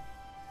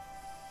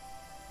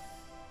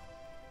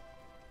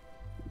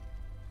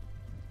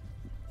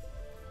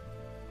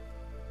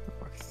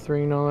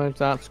 Three knowledge,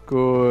 that's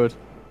good.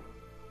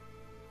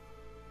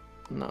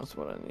 And that's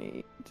what I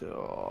need.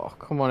 Oh,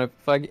 come on!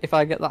 If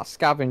I get that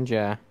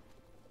scavenger,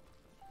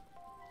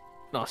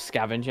 not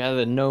scavenger,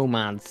 the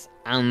nomads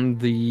and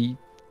the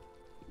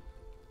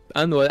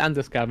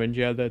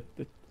scavenger, the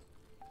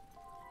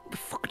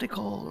fuck they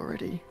call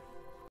already?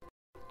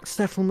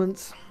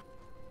 Settlements.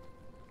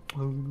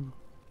 Oh,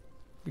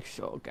 we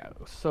shall go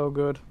so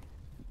good.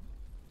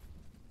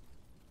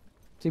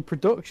 See,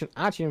 production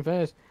actually, in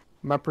fairness,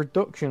 my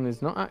production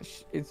is not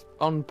actually, it's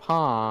on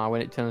par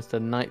when it turns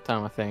to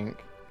nighttime, I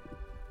think.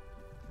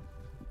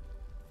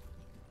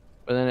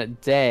 But then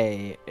at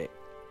day, it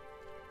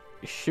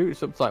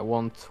shoots up to like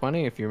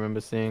 120 if you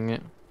remember seeing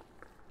it.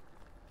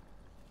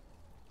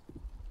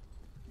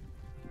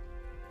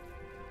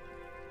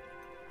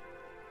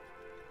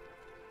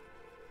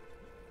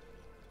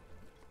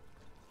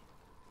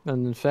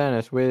 And in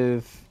fairness,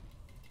 with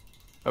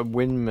a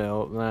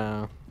windmill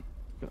now,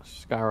 got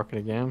skyrocket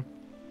again.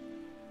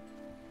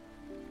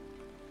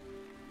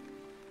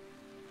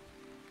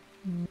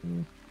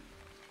 Mm.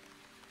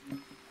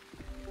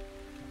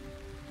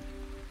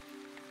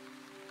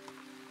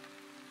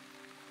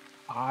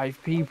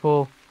 5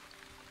 people.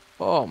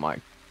 Oh my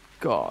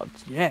god,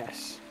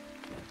 yes.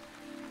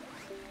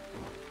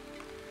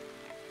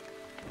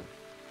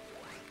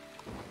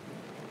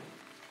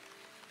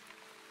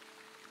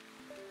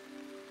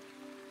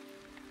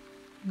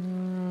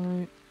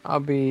 Right. I'll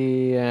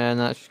be, and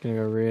that's just gonna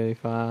go really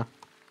far.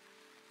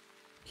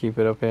 Keep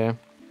it up here.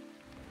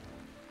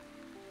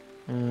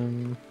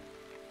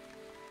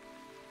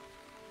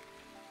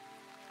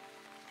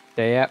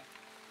 Stay up.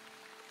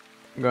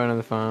 Going to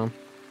the farm.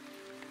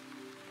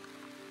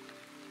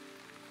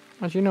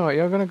 Actually, you know what?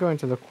 You're gonna go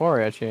into the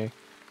quarry. Actually,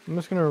 I'm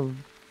just gonna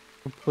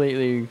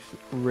completely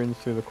rinse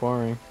through the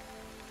quarry.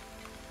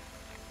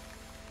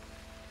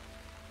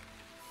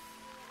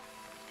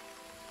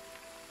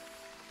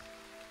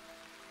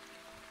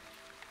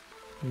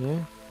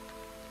 Yeah.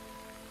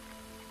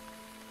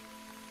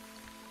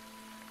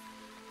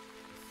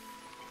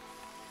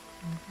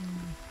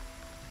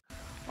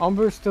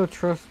 Onbu still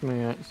trusts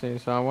me, actually,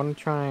 so I want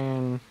to try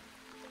and...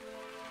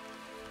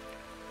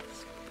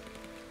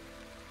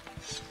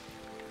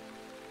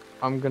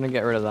 I'm gonna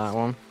get rid of that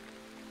one.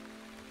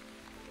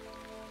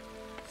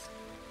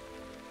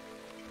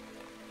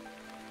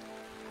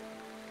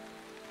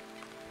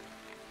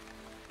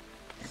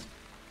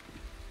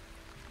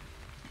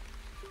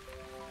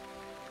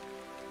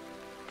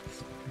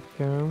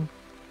 Go.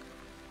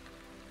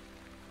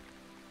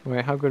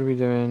 Wait, how good are we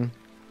doing?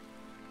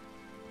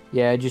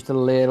 Yeah, just a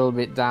little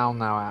bit down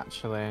now,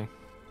 actually.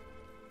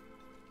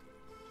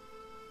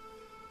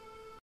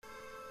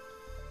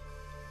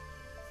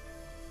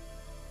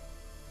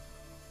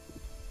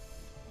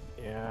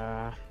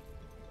 Yeah.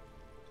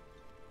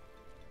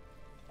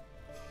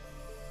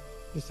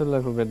 Just a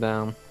little bit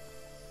down.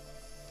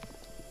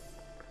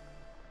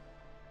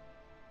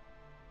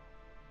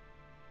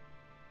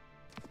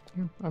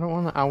 I don't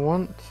want that. I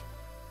want...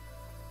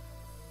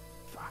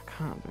 I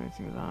can't do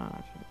anything with that,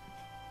 actually.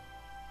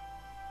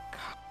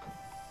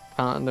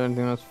 Can't do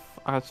anything.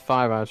 That's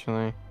 5,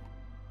 actually.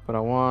 But I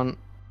want...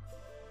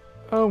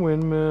 a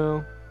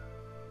windmill.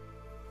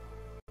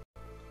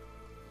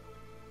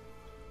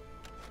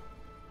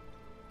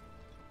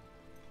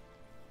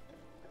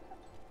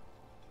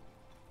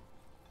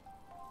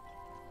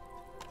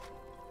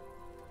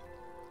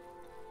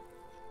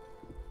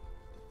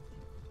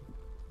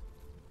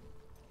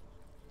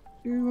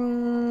 Do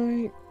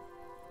I...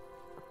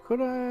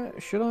 Could I...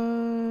 Should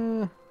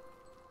I...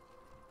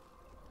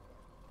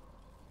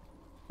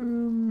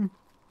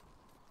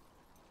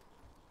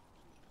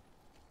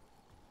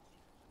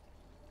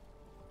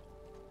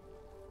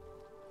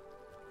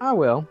 I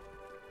will.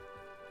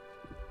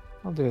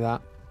 I'll do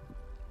that.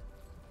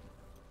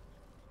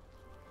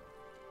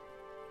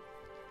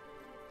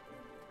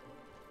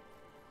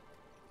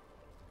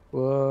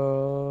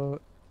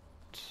 What?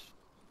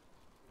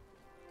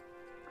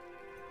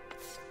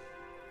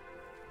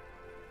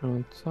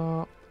 On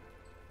top.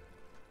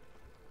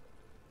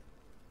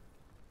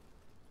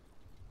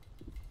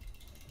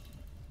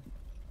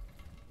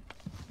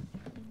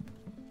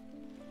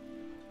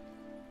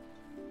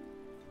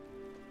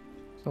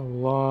 It's a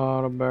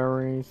lot of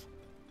berries.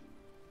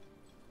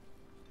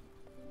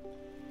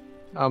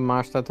 I'll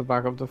mash that to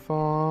back up the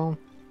farm.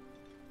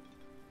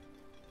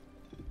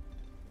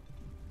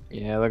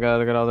 Yeah, look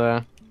at all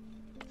that.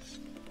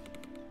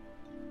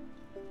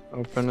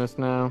 Open this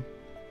now.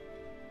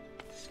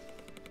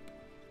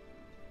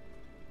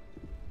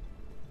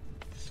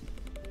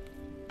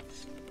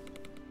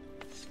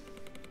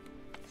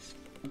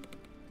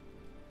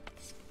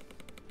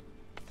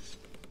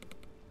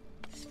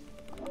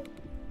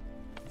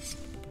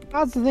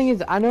 That's the thing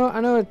is, I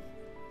know,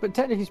 but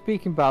technically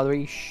speaking, by the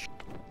way,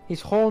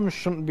 his horns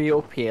shouldn't be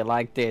up here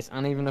like this,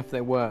 and even if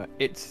they were,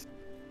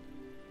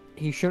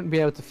 he shouldn't be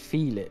able to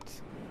feel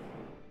it.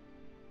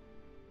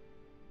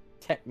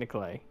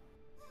 Technically.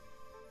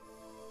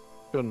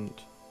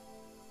 Shouldn't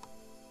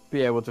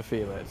be able to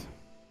feel it.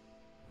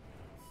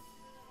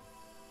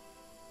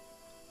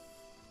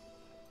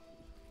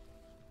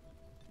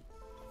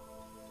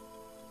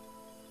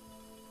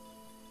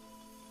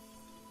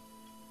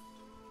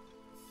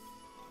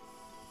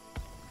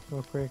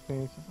 So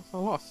quickly. That's a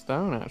lot of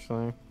stone,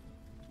 actually.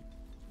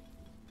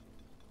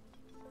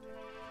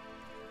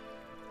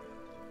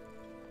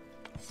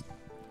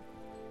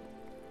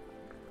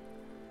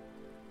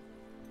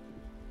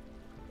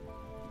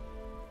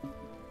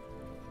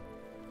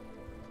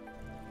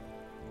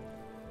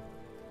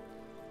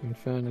 In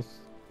fairness,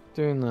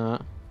 doing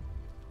that,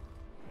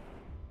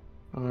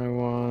 I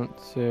want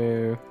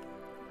to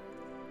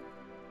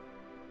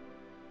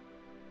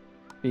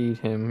feed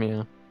him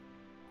here.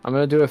 I'm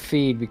gonna do a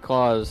feed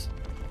because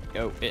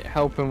it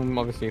help him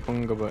obviously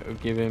hunger, but it'll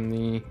give him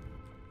the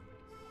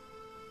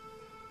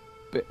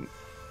bit.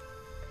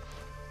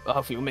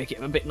 Hopefully, it'll make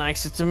it a bit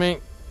nicer to me.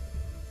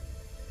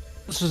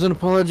 This is an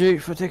apology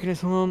for taking his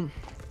home.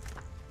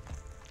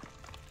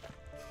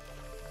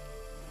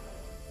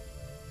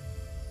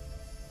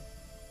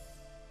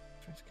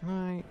 Can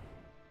I?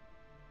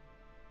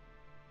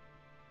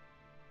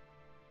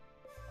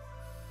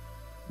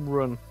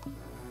 Run.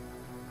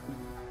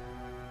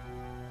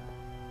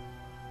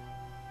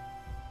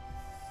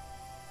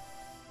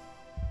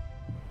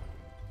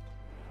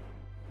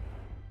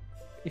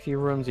 If he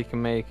runs, he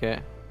can make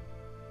it.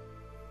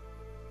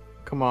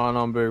 Come on,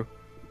 Onbu.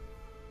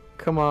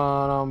 Come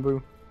on,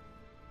 Onbu.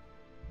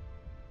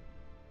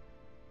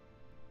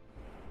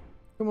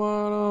 Come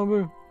on,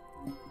 Onbu.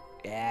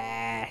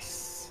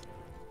 Yes.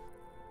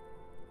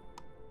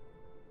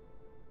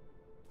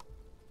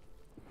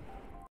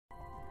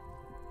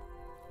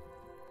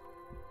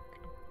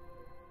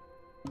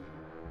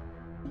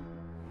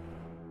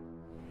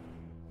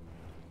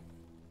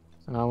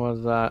 So how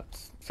was that?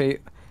 See?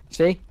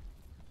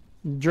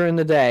 During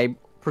the day,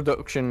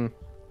 production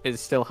is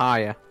still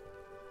higher.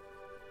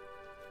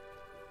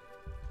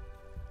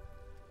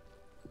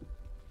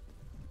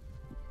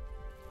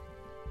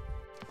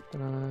 But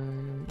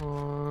I'm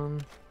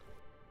on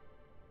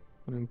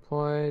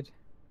unemployed.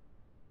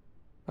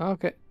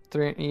 Okay,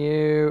 3 into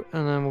you,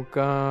 and then we'll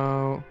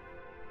go.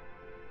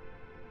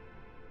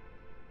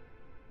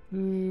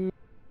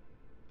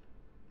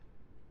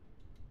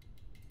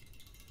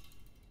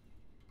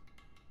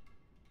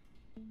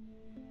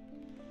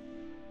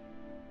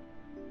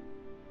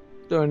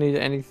 Don't need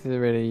anything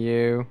really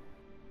you.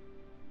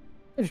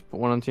 I just put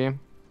one onto you.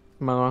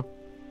 Come on.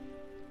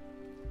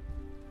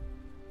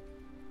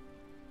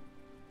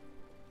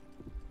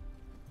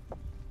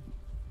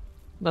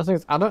 The thing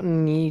is, I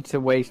don't need to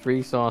waste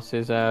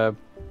resources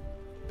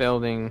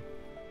building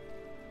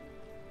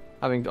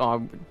having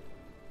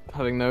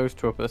those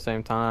two up at the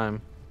same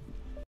time.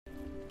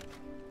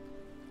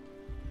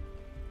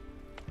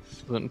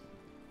 Doesn't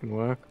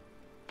work.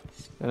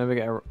 They never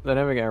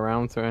get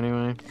around to it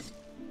anyway.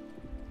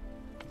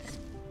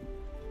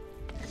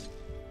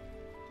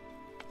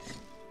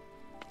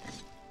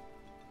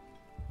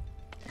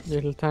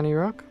 Little tiny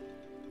rock.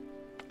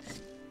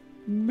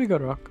 Bigger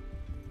rock.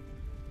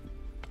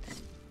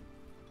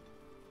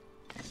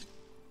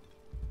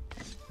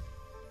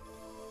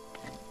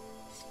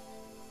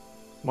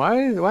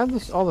 Why are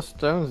all the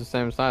stones the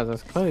same size?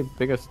 There's clearly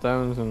bigger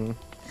stones and.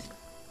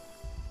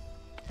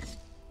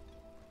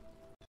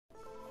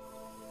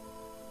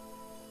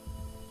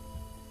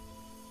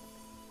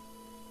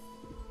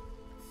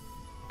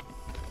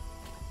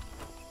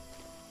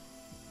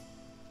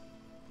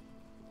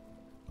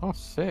 Oh,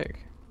 sick.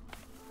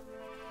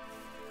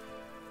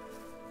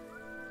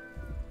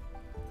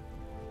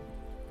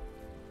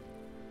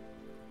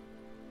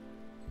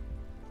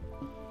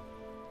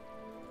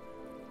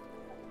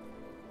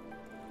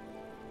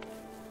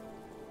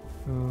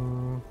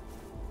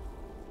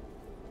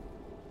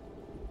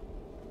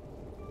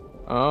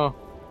 Oh.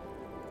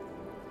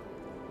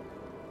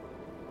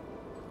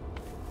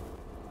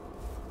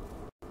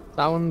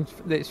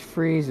 That it's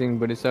freezing,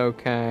 but it's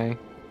okay.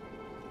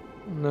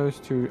 And those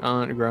two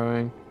aren't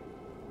growing.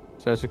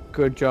 So it's a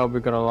good job we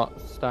got a lot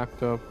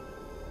stacked up.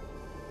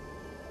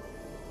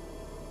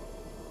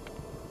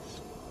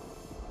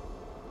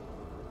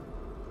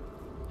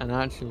 And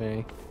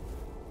actually,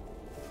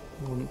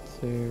 I want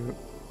to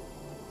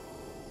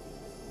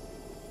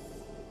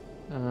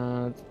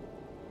add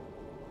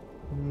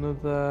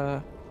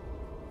another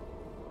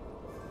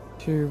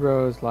 2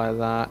 rows like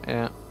that,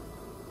 yeah.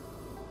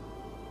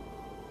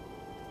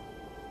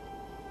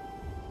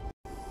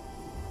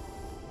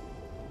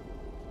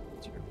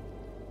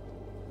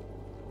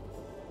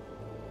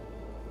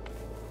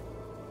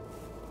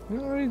 You're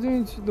not really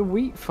doing the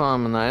wheat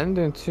farm and that. I'm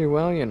doing too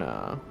well, you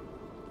know.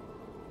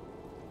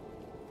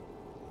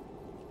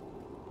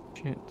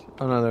 Shit.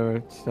 Oh no,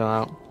 they're still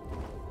out.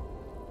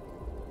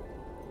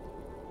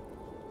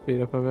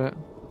 Speed up a bit.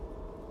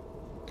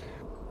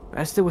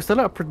 We're still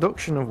at a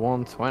production of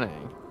 120.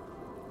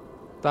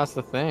 That's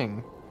the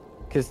thing.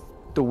 Because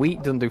the wheat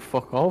doesn't do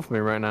fuck all for me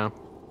right now.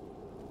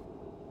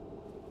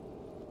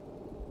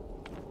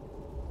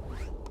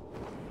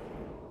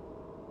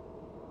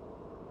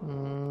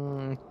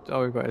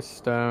 Oh, we've got a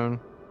stone.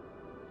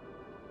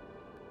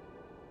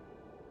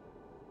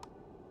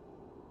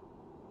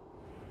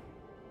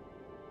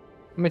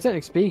 I mean,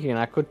 technically speaking,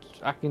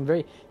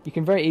 you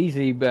can very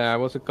easily,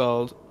 what's it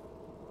called?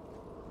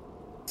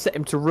 Set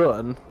him to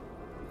run,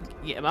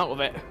 get him out of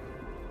it.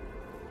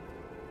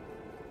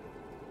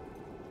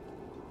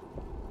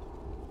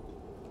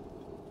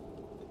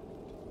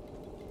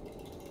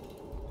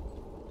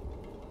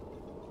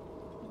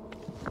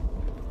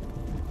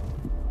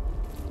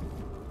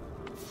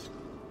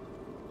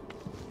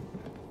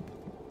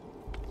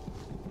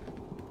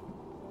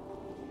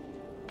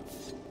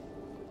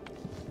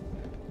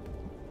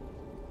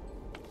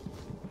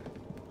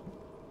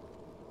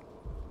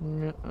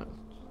 Yeah, that's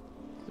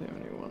the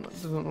only one that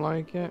doesn't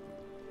like it.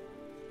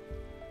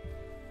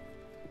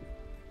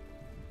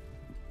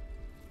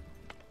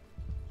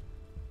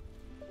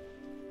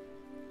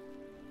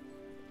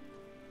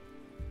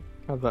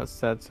 Have that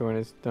set so when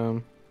it's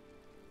done.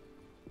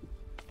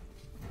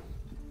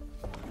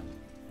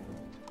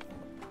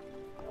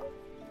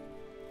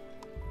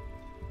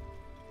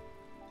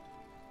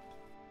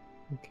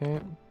 Okay.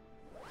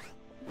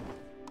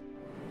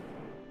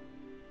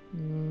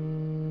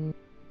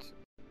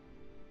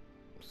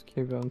 Just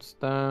keep it on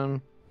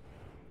stone.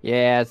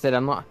 Yeah, I said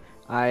I'm not.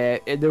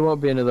 There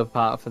won't be another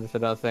part for this, I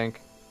don't think.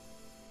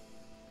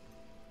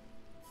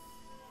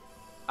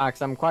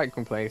 Cause I'm quite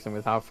complacent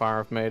with how far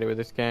I've made it with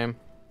this game.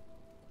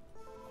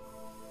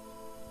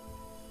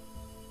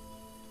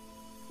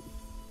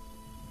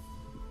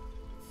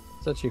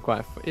 It's actually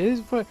quite fun. It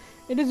is fun.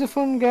 It is a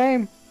fun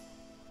game,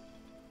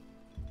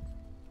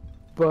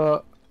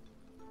 but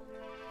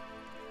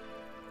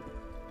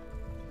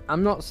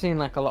I'm not seeing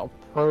like a lot of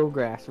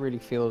progress. Really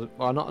feels,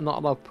 well, not a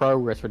lot of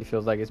progress really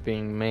feels like it's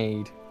being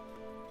made.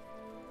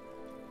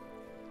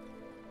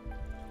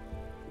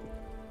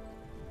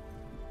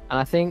 And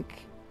I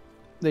think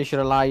they should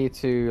allow you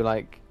to,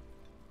 like,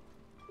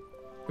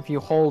 if you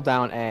hold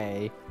down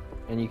A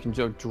and you can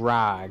just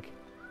drag,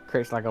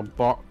 creates like a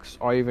box,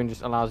 or even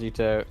just allows you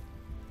to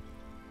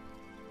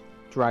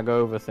drag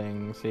over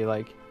things. So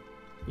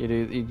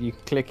you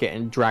click it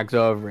and it drags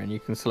over and you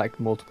can select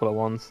multiple at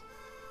once.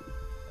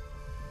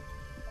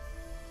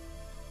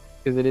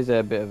 Because it is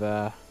a bit of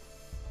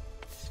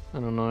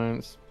an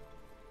annoyance.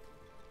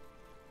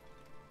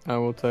 I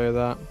will tell you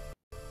that.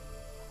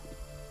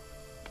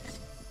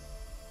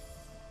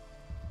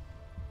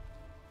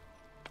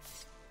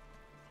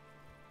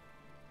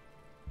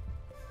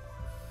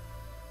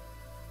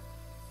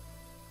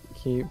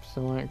 Keep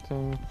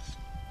selecting.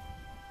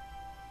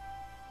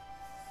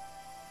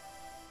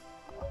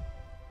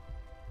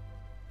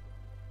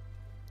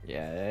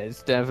 Yeah,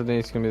 it's gonna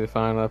be the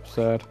final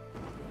episode.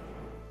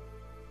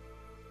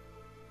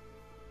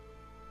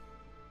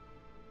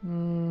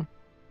 I'm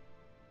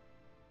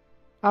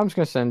just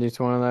gonna send you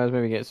to one of those,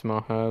 maybe get some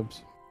more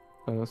herbs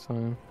by the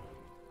time.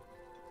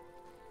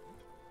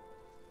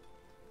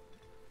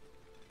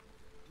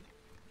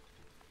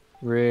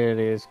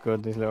 Really is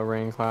good, these little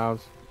rain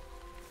clouds.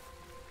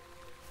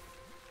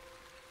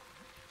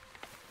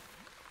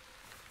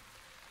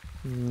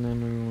 And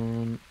then we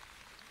want...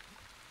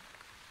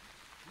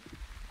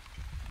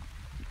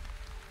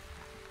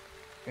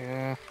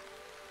 Yeah.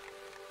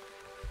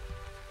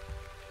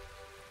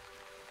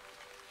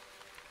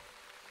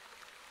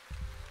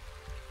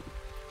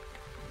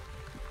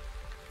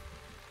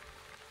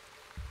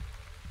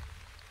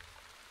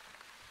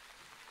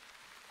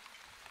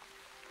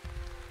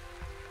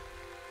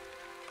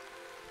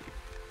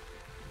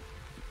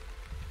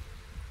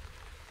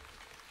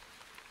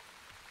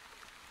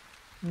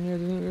 Yeah, it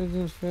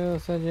doesn't feel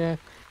said, yeah.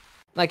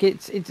 Like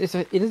it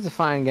is a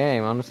fine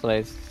game, honestly.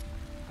 It's,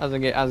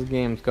 as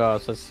games go,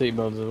 so city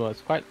builds as well.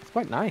 It's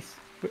quite nice.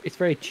 It's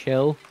very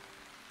chill.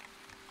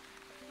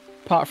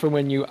 Apart from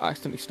when you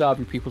accidentally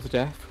starving people to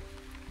death,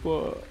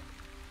 but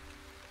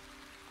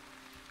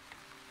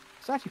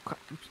it's actually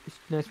it's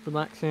nice,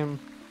 relaxing.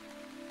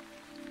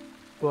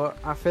 But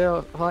I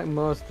feel like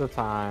most of the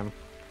time,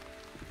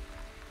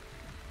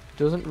 it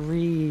doesn't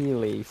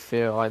really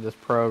feel like there's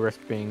progress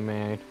being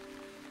made.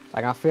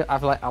 Like I feel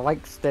like I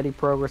like steady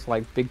progress, I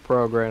like big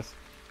progress.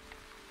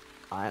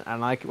 I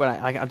like it when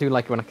I do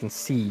like it when I can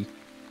see.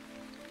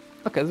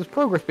 Okay, there's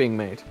progress being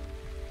made.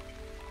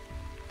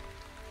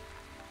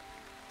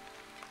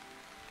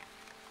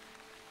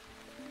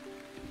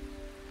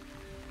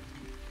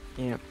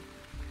 Yeah.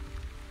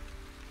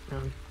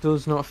 It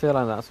does not feel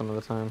like that some of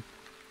the time.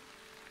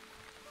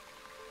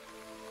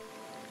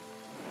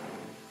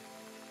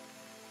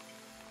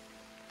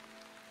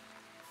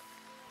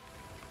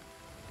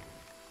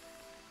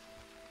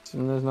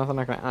 And there's nothing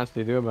I can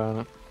actually do about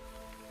it.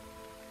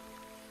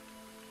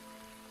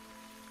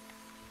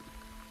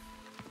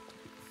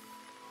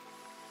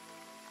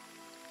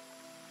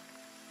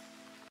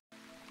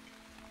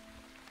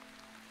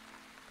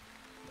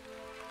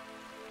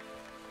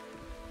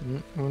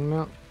 One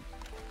minute.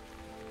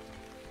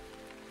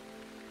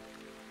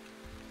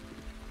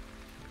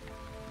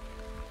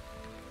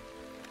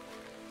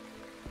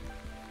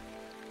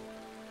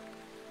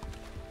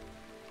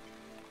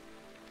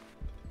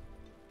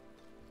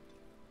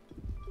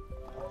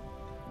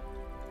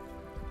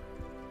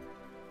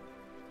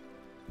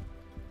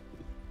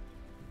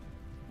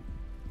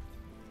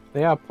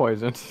 They are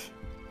poisoned.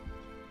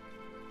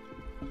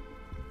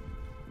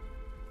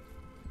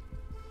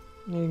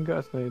 You can go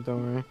to sleep,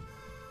 don't worry.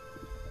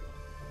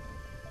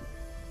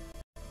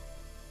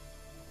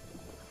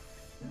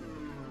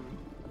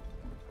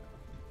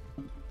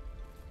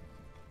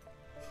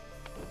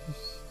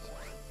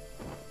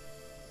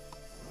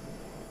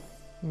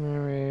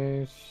 Where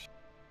is...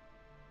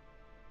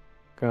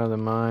 Go to the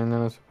mine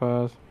then, I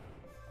suppose.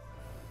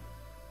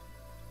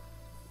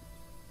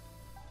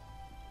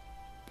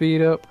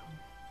 Speed up.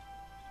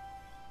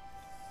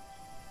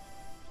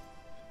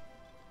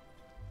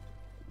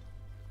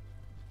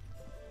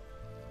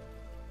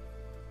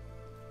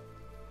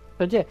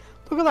 But yeah,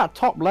 look at that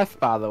top left,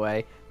 by the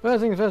way. First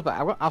things first,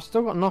 but I've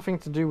still got nothing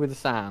to do with the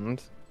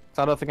sand.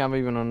 So I don't think I've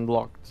even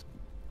unlocked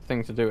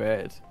thing to do with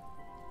it.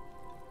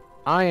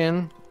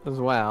 Iron as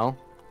well.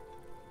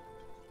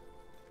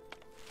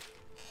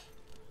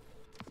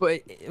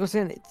 But it was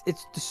saying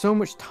it's there's so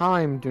much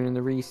time doing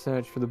the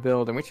research for the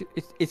building, which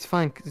it's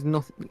fine because it's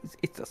nothing.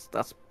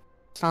 That's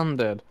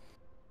standard.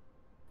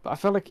 But I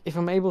feel like if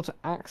I'm able to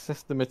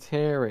access the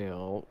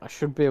material, I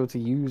should be able to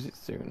use it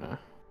sooner.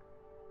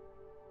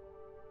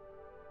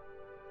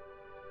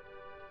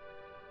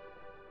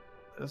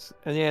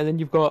 And yeah, then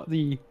you've got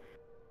the...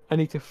 I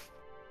need to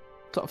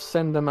sort of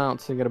send them out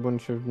to get a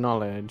bunch of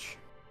knowledge.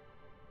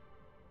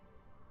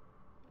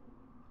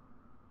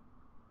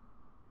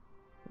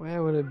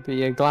 Where would it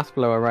be? A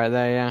glassblower right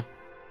there, yeah.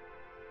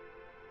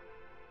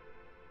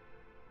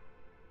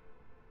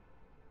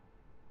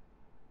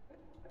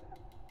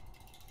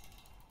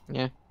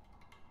 Yeah.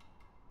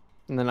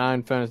 And then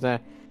iron furnace there.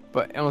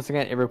 But once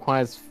again, it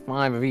requires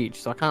 5 of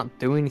each, so I can't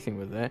do anything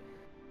with it.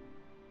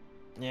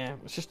 Yeah,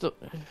 it's just...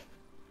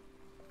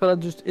 But there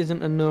just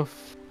isn't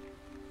enough...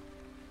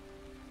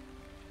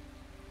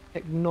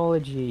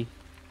 technology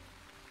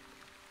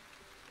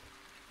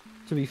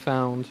to be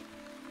found.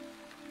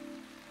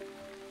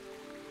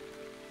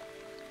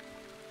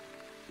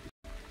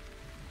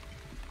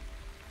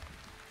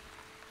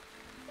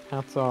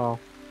 That's all.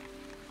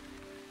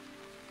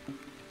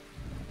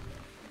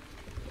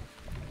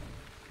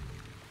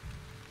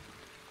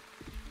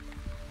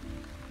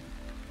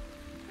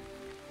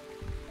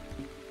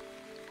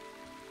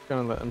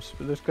 Gonna let them.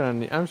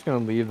 I'm just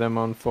gonna leave them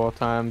on 4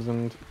 times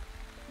and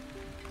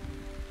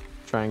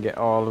try and get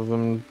all of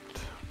them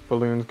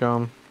balloons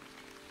gone.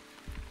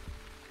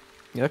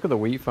 Yeah, look at the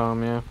wheat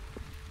farm. Yeah,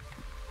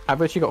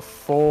 I've actually got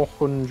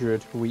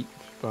 400 wheat,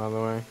 by the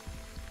way.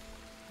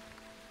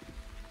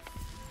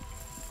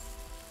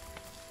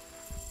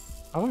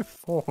 I like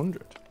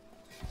 400.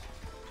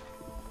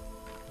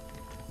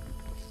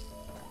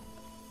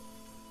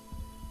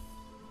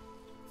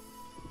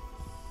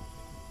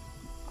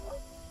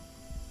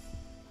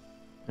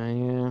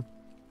 Yeah.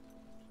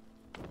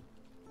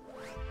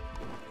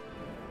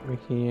 We're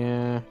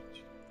here.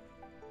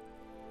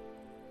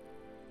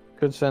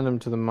 Could send them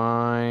to the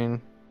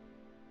mine.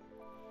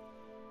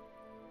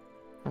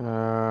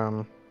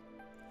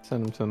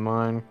 Send them to the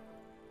mine.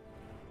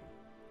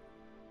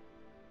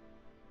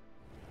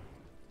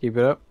 Keep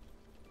it up.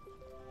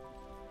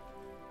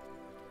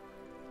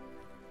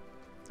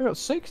 I got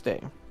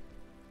 60.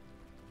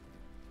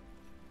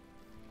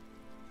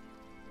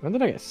 When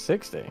did I get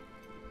 60?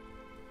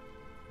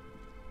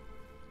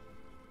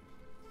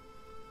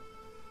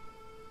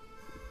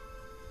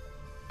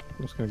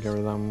 I'm just gonna get rid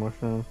of that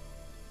mushroom.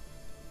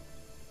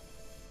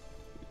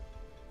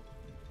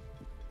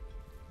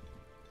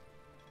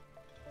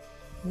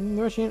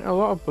 There's actually a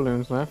lot of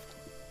balloons left.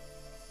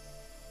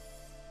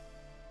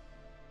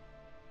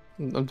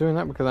 I'm doing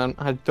that because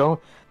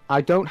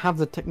I don't have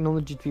the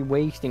technology to be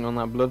wasting on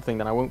that blood thing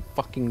that I won't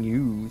fucking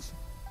use.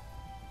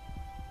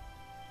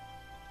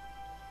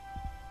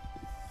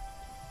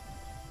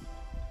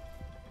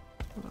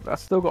 I've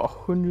still got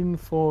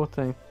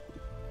 140.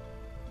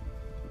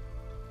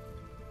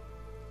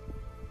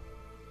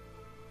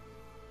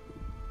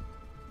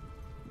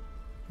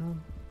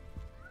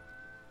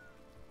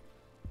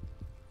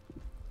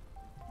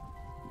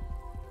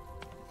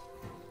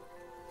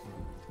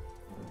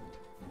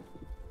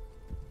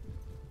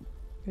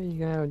 There you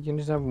go, you can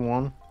just have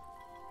one.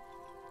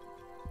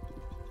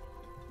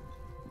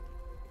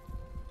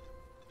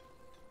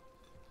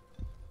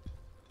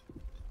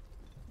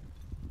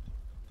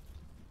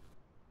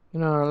 You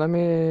know, let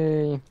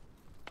me...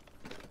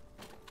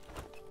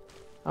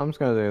 I'm just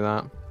gonna do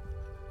that.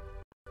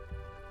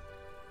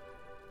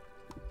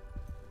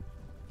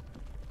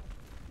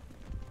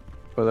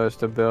 For those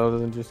to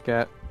build and just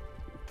get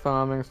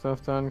farming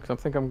stuff done, because I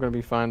think I'm gonna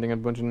be finding a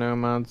bunch of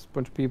nomads, a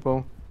bunch of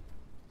people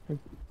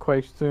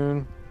quite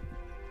soon.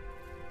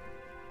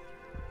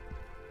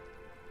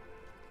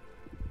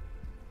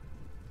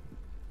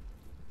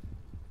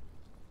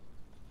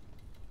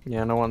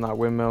 Yeah, and I want that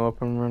windmill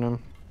up and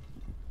running.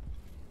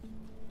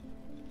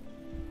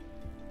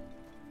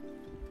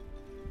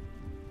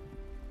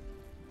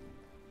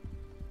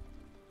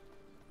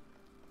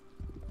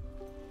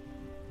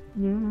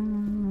 Yeah,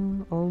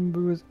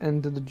 Onbu has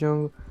entered the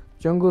jungle.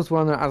 Jungle's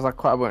one that has like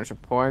quite a bunch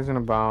of poison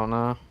about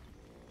now.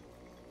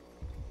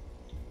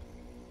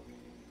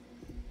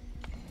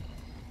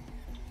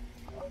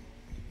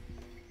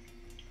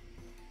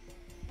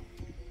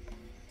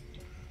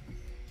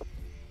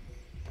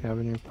 We have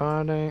a new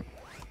party.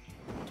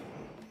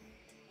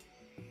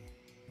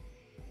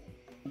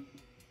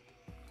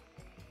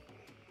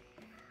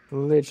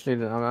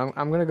 Literally,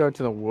 I'm gonna go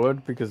to the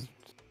wood because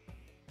it's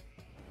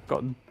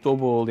got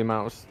double the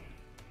amount of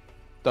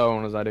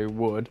stone as I do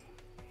wood.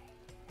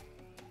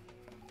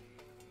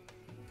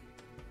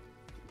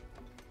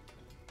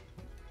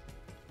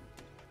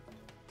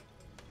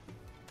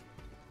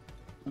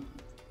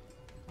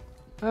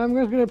 I'm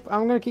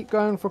gonna keep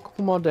going for a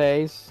couple more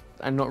days,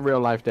 and not real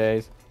life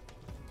days,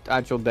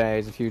 actual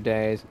days, a few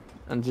days,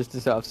 and just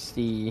to sort of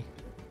see.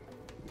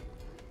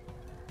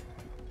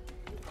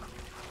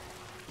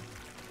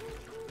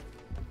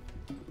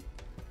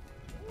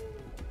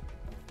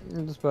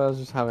 I suppose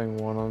just having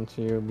one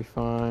onto you will be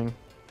fine.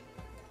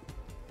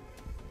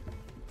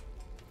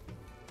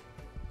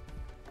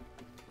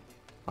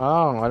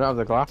 Oh, I don't have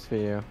the glass for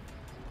you.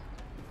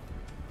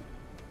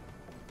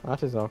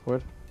 That is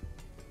awkward.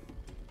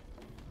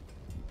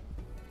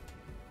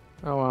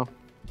 Oh well.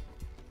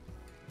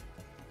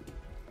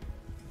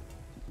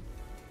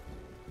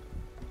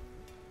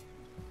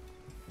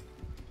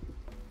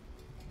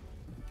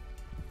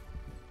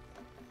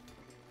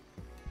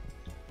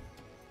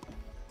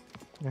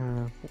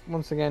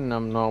 Once again,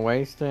 I'm not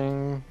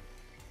wasting.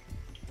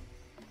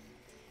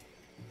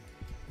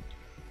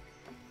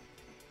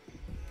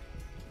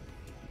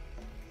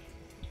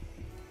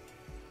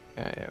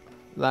 Yeah.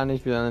 That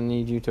needs to be done. I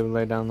need you to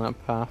lay down that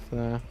path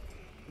there.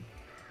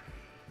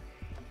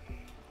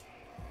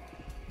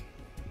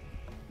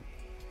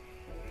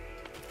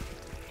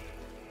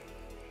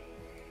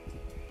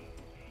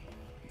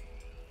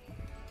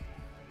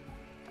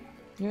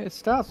 Yeah, it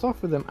starts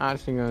off with them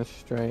actually going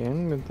straight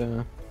in with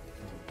the.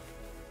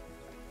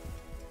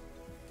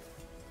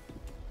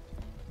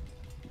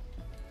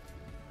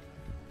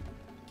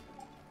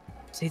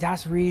 See,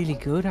 that's really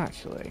good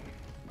actually.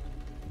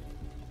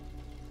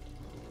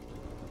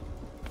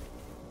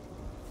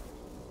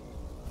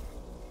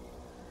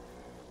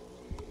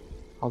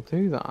 I'll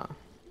do that.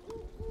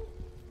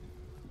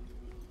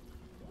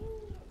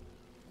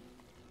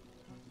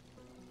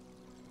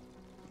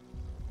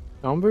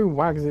 Onbu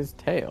wags its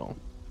tail.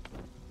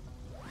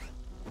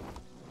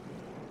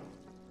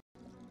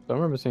 Don't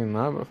remember seeing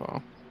that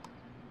before.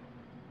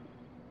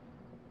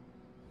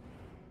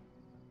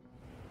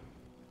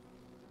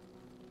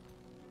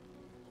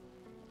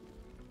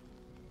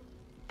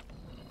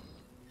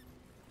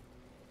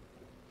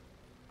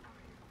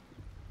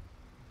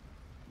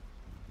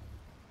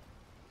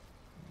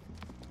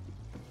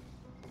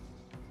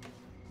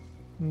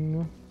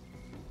 No.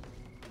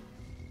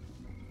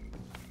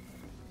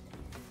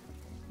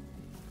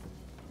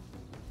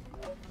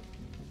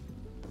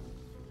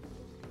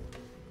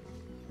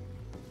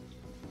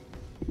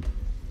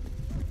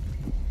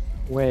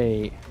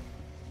 Wait.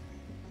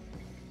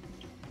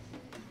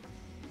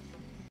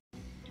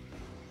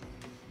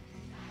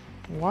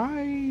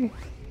 Why?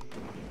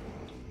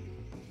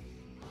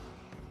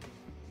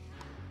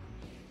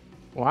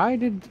 Why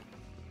did...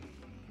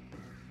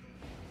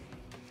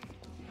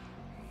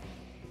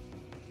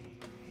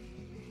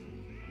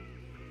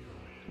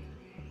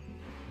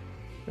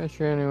 Bet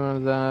you anyone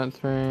of that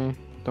three.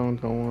 Don't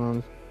go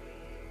ones.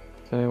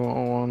 Say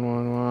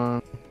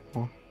 111.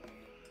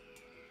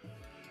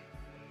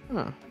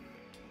 Huh.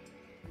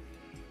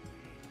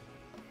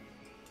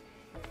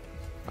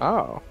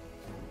 Oh.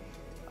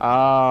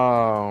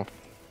 Oh.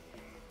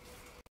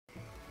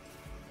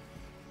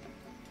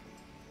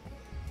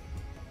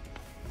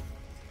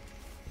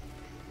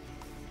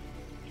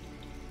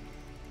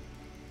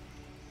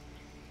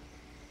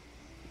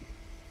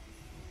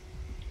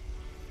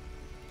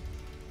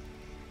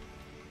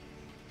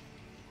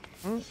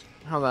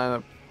 How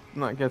that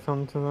not get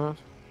onto that?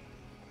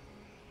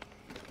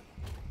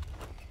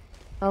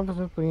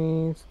 Officer,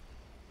 please.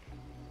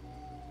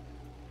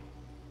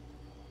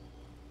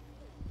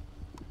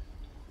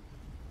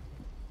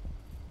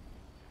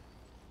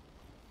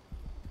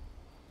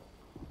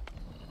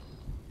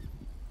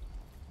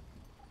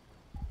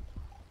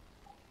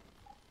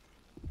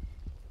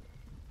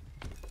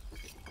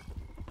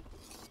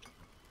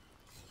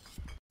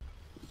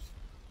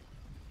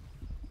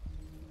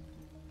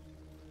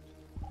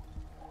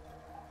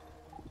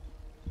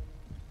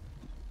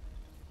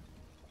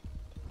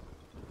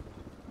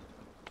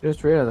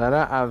 Just realized I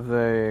don't have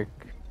the...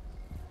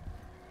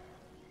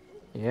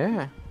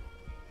 Yeah.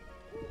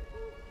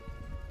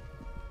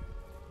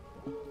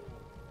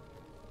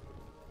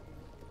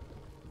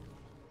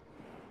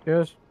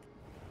 Just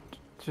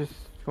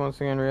once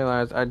again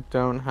realized I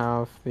don't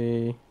have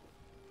the...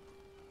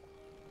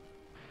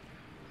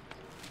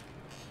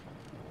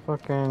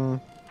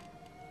 fucking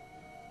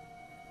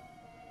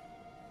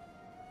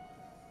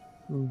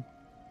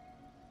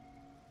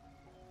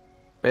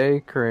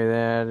bakery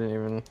there. I didn't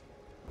even.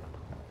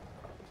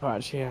 Oh,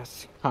 actually,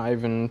 yes, can't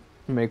even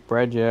make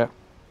bread yet.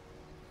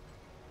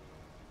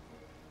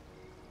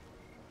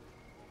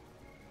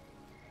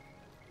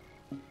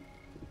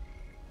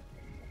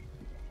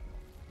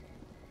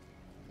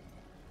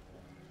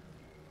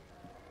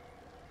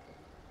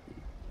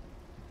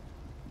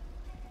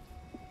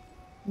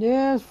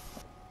 Yes.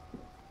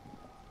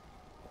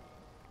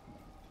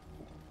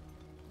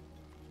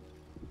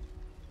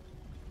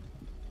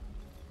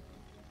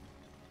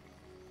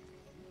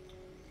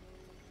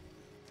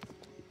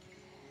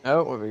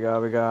 Oh, what we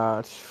got? We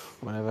got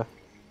whatever.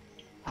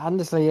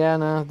 Honestly, yeah,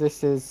 no,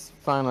 this is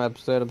final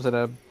episode.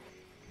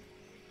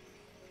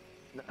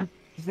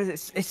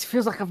 It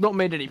feels like I've not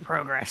made any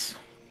progress.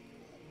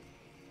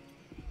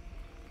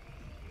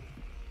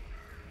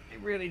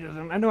 It really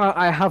doesn't. I know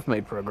I have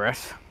made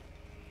progress.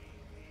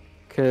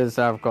 Because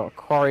I've got a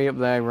quarry up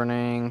there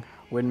running,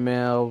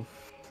 windmill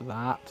for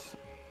that.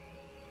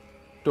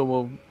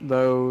 Double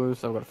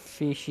those. I've got a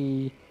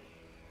fishy.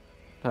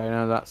 I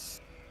know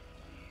that's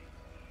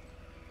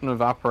an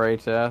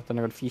evaporator. Then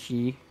I've got a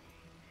fishy.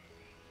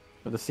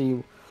 With the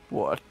sea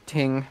water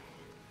ting.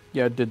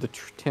 Yeah, I did the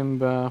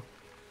timber.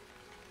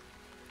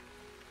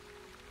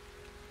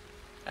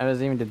 I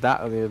even did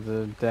that the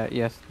other day.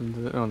 Yes,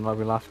 no,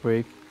 maybe last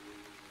week.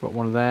 Got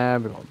one there.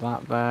 We got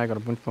that there. Got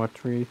a bunch more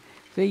trees.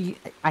 See,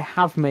 I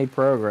have made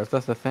progress.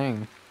 That's the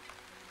thing.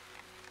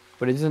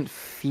 But it doesn't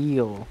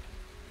feel.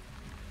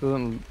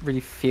 Doesn't really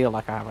feel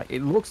like I have.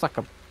 It looks like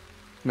I've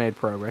made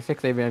progress.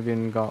 Because they've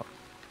even got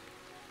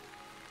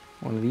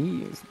one of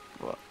these,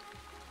 but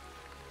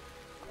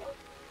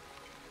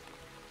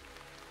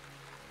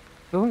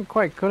doesn't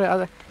quite cut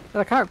it.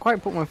 I can't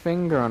quite put my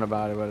finger on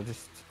about it, but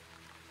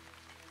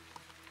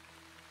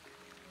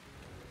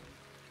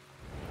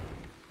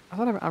I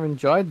thought I've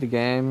enjoyed the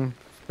game.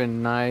 It's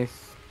been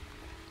nice.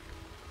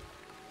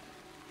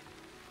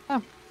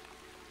 Ah,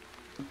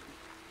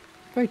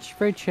 very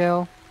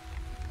chill.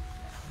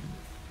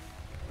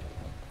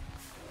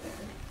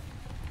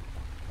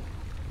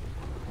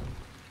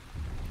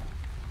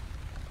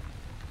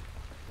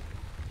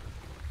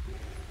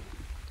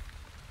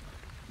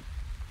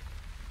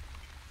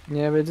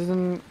 Yeah, but it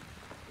doesn't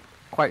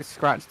quite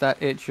scratch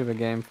that itch of a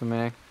game for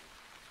me.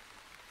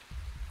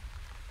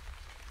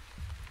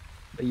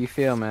 But you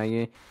feel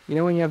me? You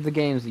know when you have the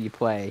games that you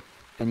play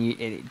and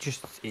it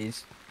just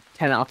is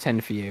 10 out of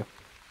 10 for you.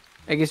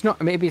 Like it's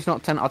not, maybe it's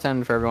not 10 out of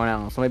 10 for everyone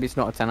else, or maybe it's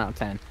not a 10 out of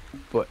 10,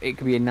 but it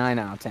could be a 9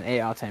 out of 10, 8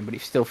 out of 10, but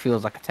it still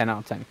feels like a 10 out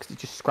of 10 because it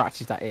just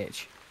scratches that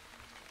itch.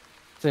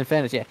 So in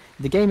fairness, yeah,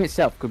 the game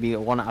itself could be a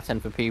 1 out of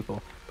 10 for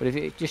people, but if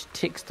it just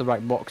ticks the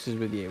right boxes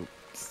with you,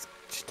 it's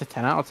just a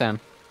 10 out of 10.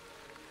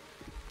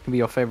 It can be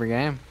your favourite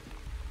game.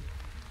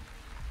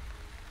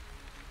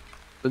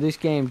 But this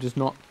game does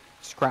not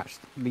scratch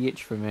the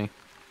itch for me.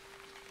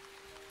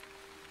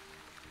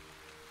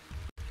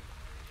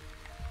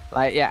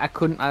 Like, yeah,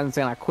 I'm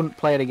saying I couldn't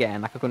play it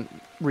again. Like, I couldn't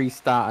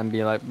restart and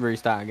be like,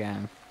 restart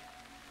again.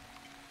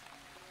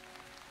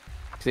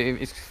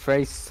 Because it's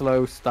very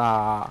slow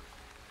start.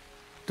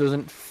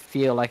 Doesn't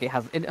feel like it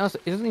has. It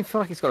doesn't even feel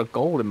like it's got a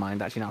goal in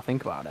mind, actually, now I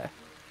think about it.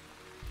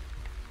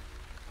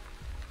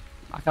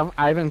 Like,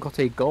 I haven't got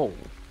a goal.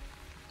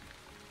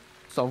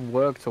 Sort of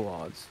work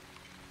towards.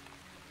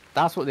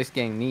 That's what this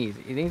game needs.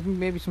 It needs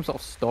maybe some sort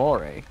of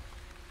story.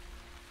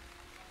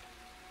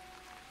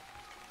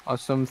 Or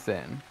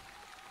something.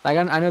 Like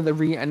I know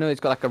I know it's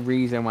got like a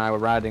reason why we're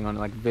riding on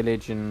like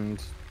village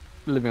and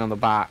living on the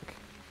back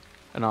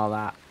and all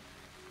that,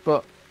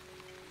 but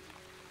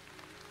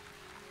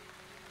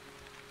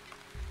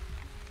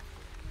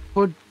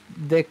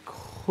they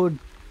could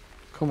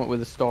come up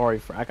with a story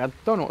for. Like I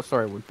don't know what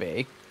story it would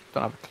be.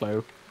 Don't have a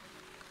clue.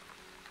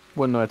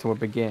 Wouldn't know where to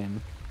begin,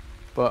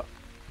 but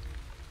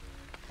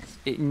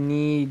it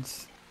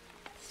needs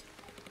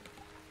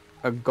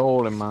a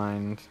goal in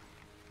mind.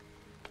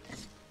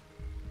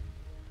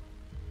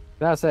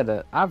 That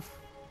said, I've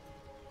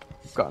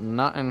got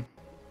nothing.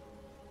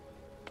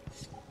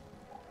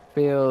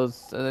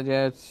 Feels,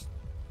 yeah,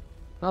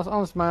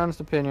 that's my honest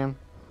opinion.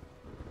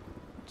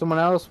 Someone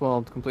else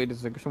will completely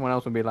disagree. Someone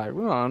else will be like,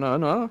 oh,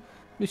 no,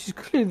 this is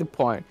clearly the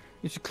point.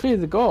 This is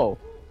clearly the goal.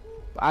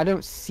 But I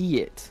don't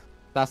see it.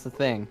 That's the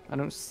thing. I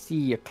don't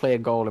see a clear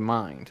goal in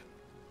mind.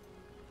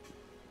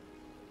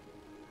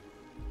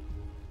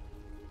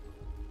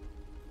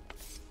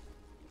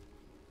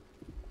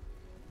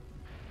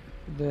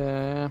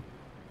 The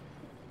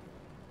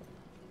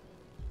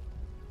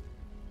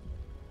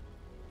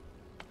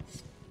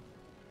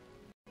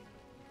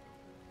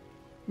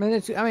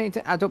I mean,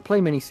 I don't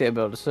play many city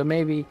builders, so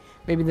maybe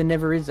there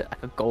never is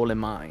like a goal in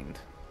mind.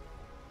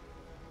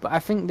 But I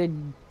think there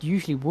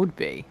usually would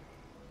be,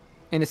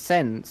 in a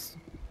sense.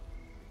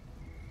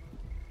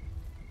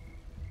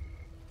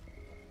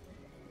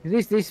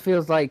 This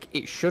feels like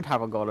it should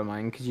have a goal in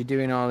mind because you're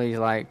doing all these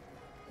like,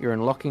 you're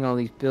unlocking all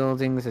these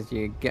buildings as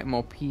you get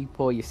more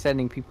people, you're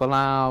sending people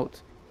out,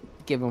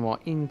 give them more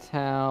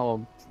intel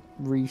or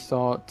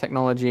resource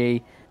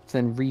technology to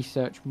then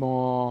research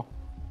more.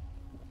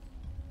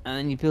 And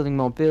then you're building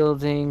more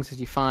buildings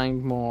as you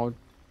find more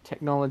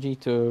technology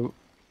to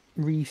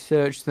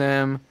research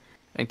them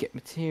and get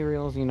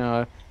materials, you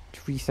know,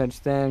 to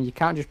research them. You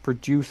can't just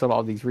produce a lot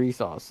of these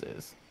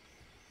resources.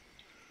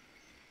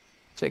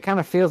 So it kind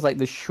of feels like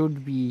there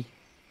should be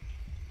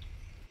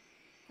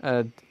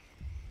a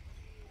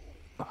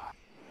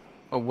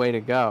way to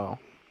go.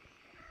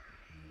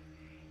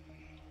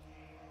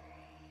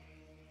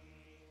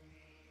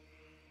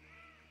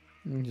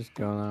 Just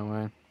go that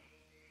way.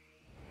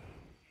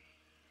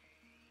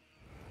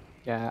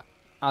 Yeah,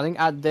 I think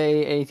at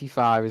day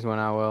 85 is when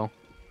I will.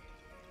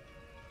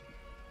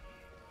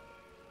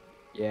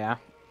 Yeah.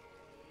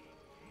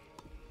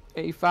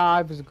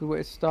 85 is a good way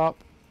to stop.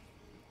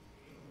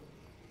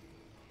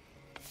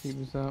 Keep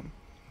this up.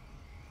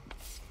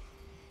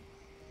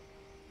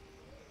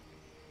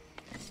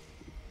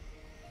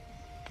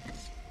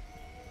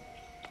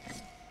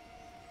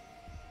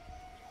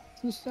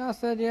 Just I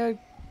said, yeah,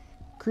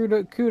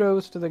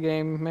 kudos to the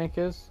game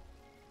makers.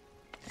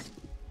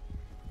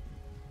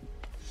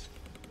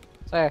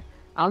 So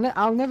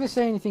I'll never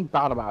say anything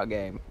bad about a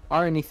game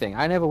or anything.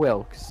 I never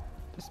will,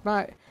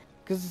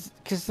 because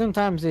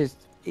sometimes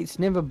it's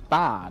never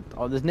bad,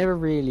 or there's never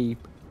really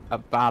a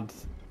bad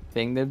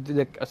thing.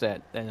 I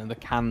said there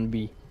can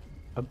be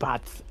a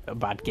bad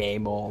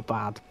game or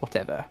bad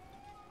whatever,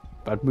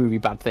 bad movie,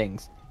 bad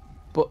things,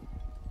 but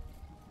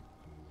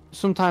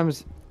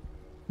sometimes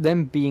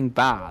them being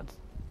bad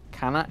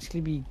can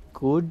actually be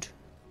good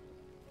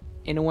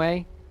in a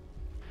way,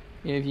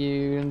 if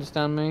you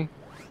understand me.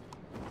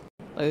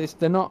 Like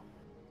they're not.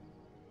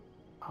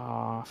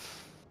 Ah,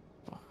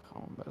 fuck!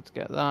 I'm about to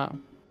get that.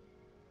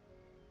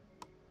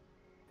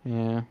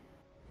 Yeah.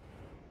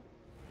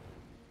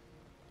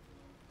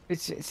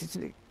 It's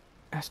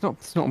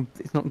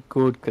not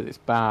good because it's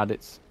bad.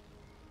 It's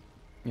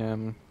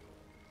what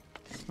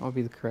would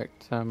be the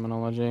correct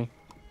terminology?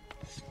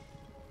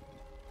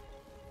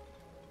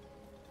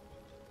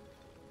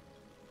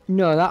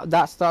 No,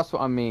 that's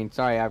what I mean.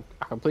 Sorry, I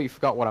completely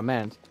forgot what I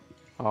meant.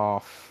 Oh,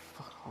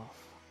 fuck off.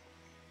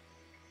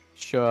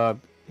 Sure,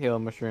 heal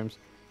mushrooms,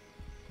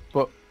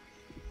 but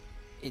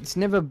it's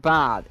never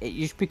bad. It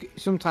just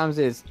sometimes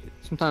is.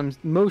 Sometimes,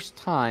 most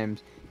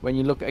times, when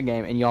you look at a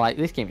game and you're like,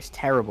 "This game is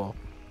terrible,"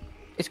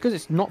 it's because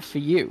it's not for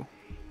you.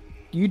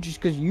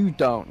 Just because you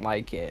don't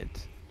like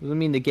it doesn't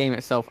mean the game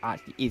itself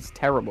actually is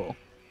terrible.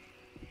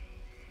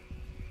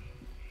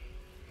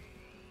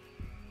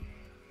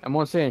 And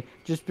once again,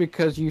 just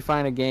because you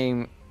find a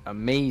game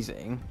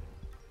amazing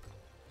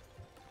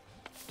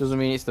doesn't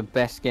mean it's the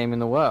best game in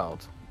the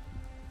world.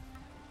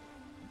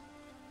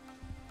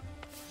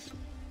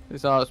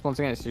 Once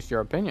again, it's just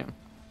your opinion.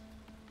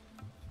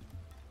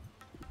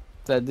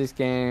 That this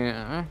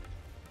game,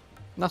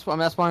 that's why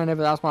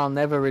I'll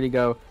never really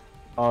go,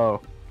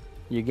 "Oh,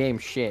 your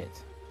game's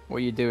shit. What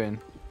are you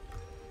doing?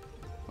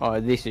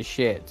 Oh, this is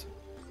shit."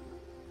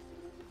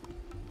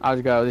 I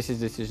would go, "This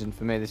is a decision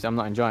for me. I'm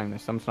not enjoying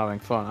this. I'm just not having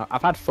fun.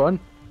 I've had fun.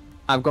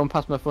 I've gone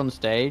past my fun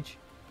stage.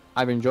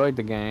 I've enjoyed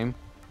the game,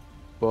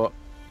 but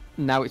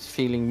now it's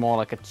feeling more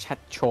like a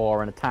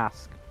chore and a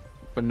task,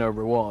 but no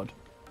reward."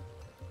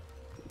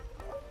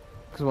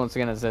 Because once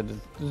again, as I said,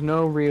 there's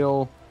no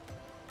real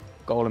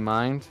goal in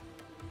mind.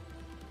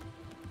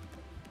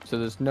 So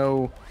there's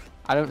no.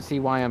 I don't see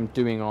why I'm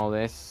doing all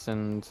this,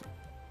 and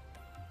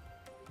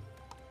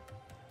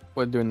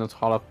we're doing this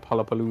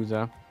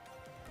Hollapalooza.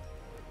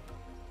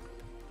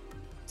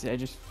 I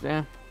just,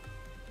 yeah.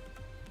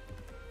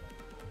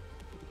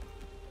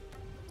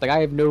 Like, I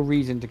have no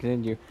reason to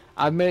continue.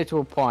 I've made it to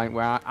a point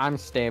where I'm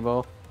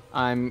stable.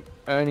 I'm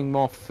earning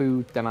more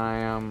food than I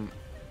am.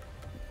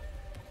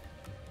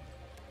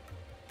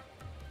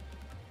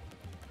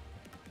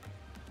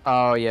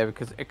 Oh yeah,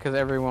 because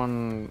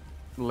everyone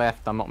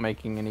left. I'm not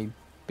making any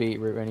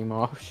beetroot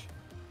anymore.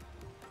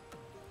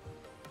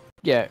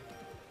 Yeah,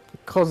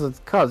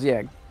 cause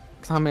yeah.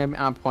 Cause I mean,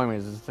 our point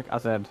is, like I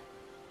said,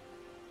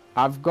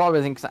 I've got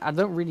everything. Cause I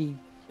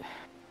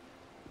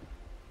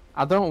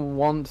don't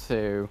want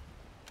to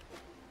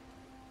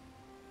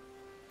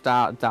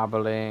start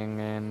dabbling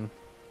in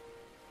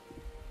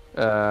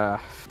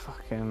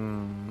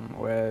fucking,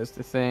 where's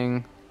the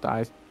thing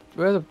that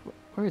where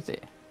is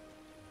it?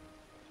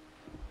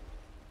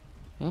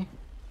 Eh?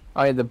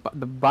 Oh yeah, the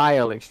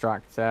bile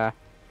extractor,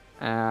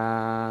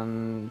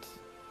 and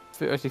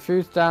actually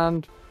food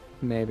stand.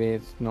 Maybe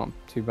it's not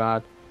too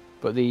bad,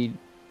 but the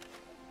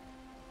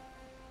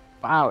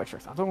bile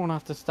extractor, I don't want to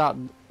have to start.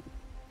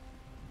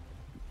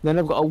 Then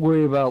I've got to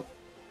worry about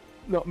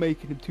not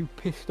making him too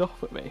pissed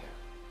off at me.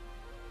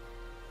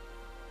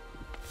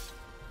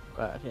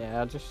 But yeah,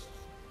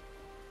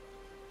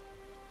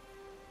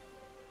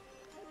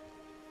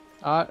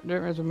 I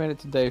don't realize we made it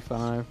to day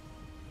 5.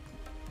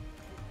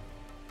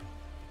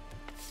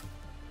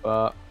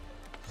 But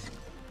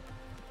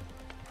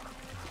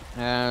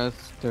yeah,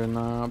 it's doing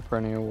that.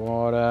 Plenty of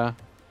water.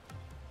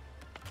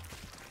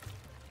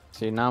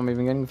 See, now I'm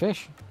even getting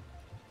fish.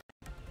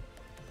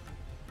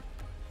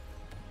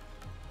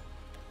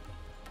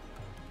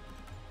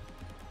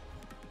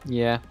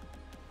 Yeah.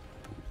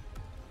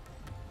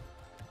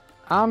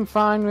 I'm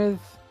fine with.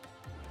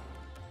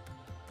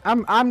 I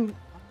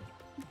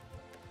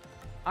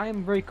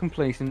am very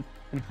complacent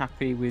and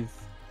happy with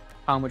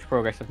how much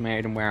progress I've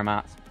made and where I'm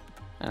at,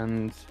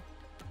 and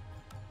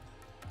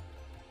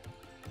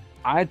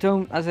I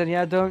don't, as I said,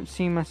 yeah, I don't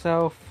see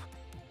myself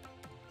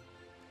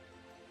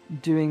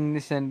doing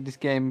this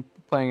game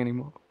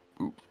playing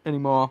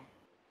anymore.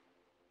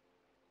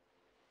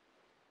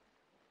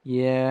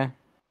 Yeah.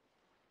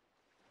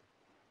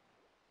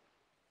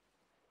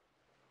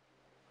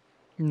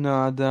 No,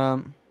 I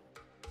don't.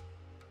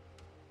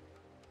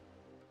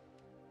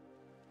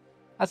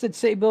 I said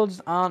city builds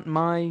aren't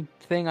my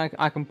thing.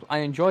 I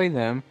enjoy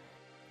them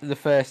the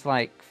first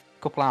like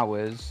couple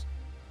hours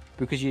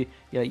because you're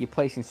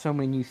placing so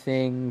many new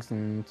things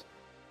and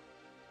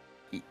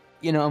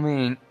you know what I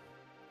mean.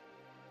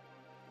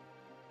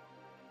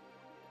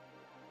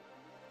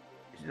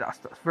 That's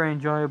very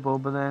enjoyable,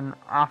 but then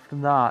after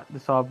that, they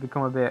sort of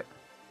become a bit.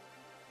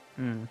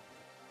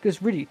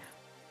 Because really,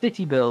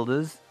 city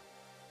builders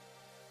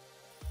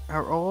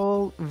are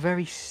all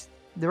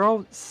they're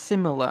all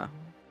similar.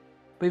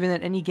 But even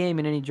then, any game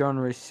in any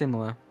genre is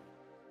similar.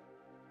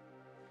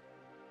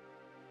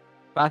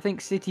 But I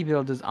think city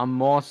builders are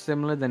more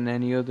similar than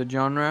any other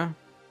genre.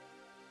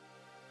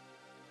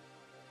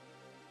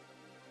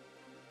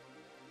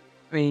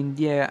 I mean,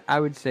 yeah, I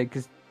would say,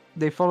 because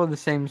they follow the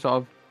same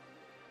sort of.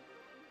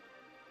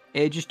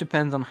 It just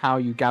depends on how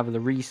you gather the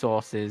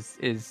resources,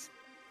 is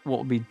what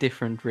will be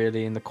different,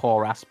 really, in the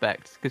core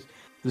aspects. Because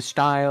the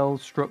style,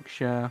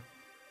 structure,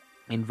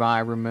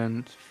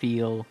 environment,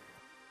 feel,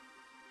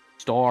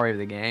 story of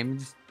the game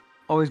is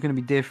always going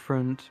to be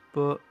different,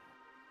 but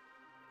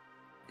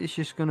it's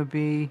just going to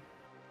be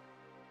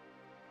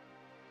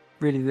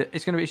really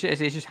it's going to be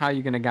it's just how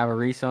you're going to gather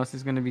resources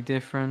is going to be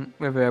different,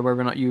 whether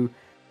or not you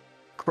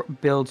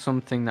build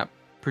something that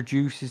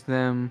produces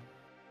them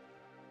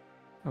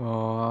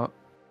or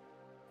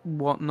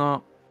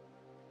whatnot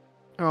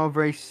are all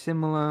very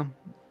similar.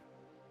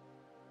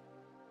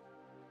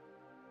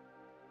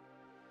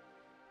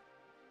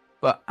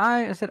 But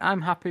I said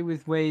I'm happy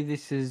with the way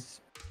this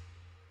is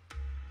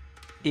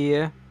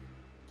here.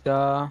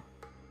 So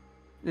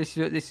this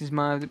is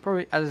my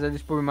probably, as I said,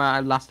 this is probably my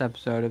last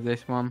episode of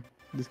this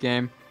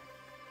game.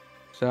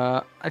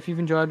 So if you've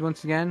enjoyed,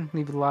 once again,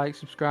 leave a like,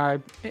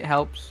 subscribe. It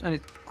helps and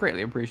it's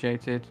greatly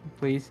appreciated.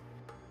 Please.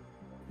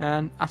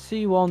 And I'll see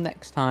you all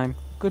next time.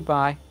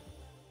 Goodbye.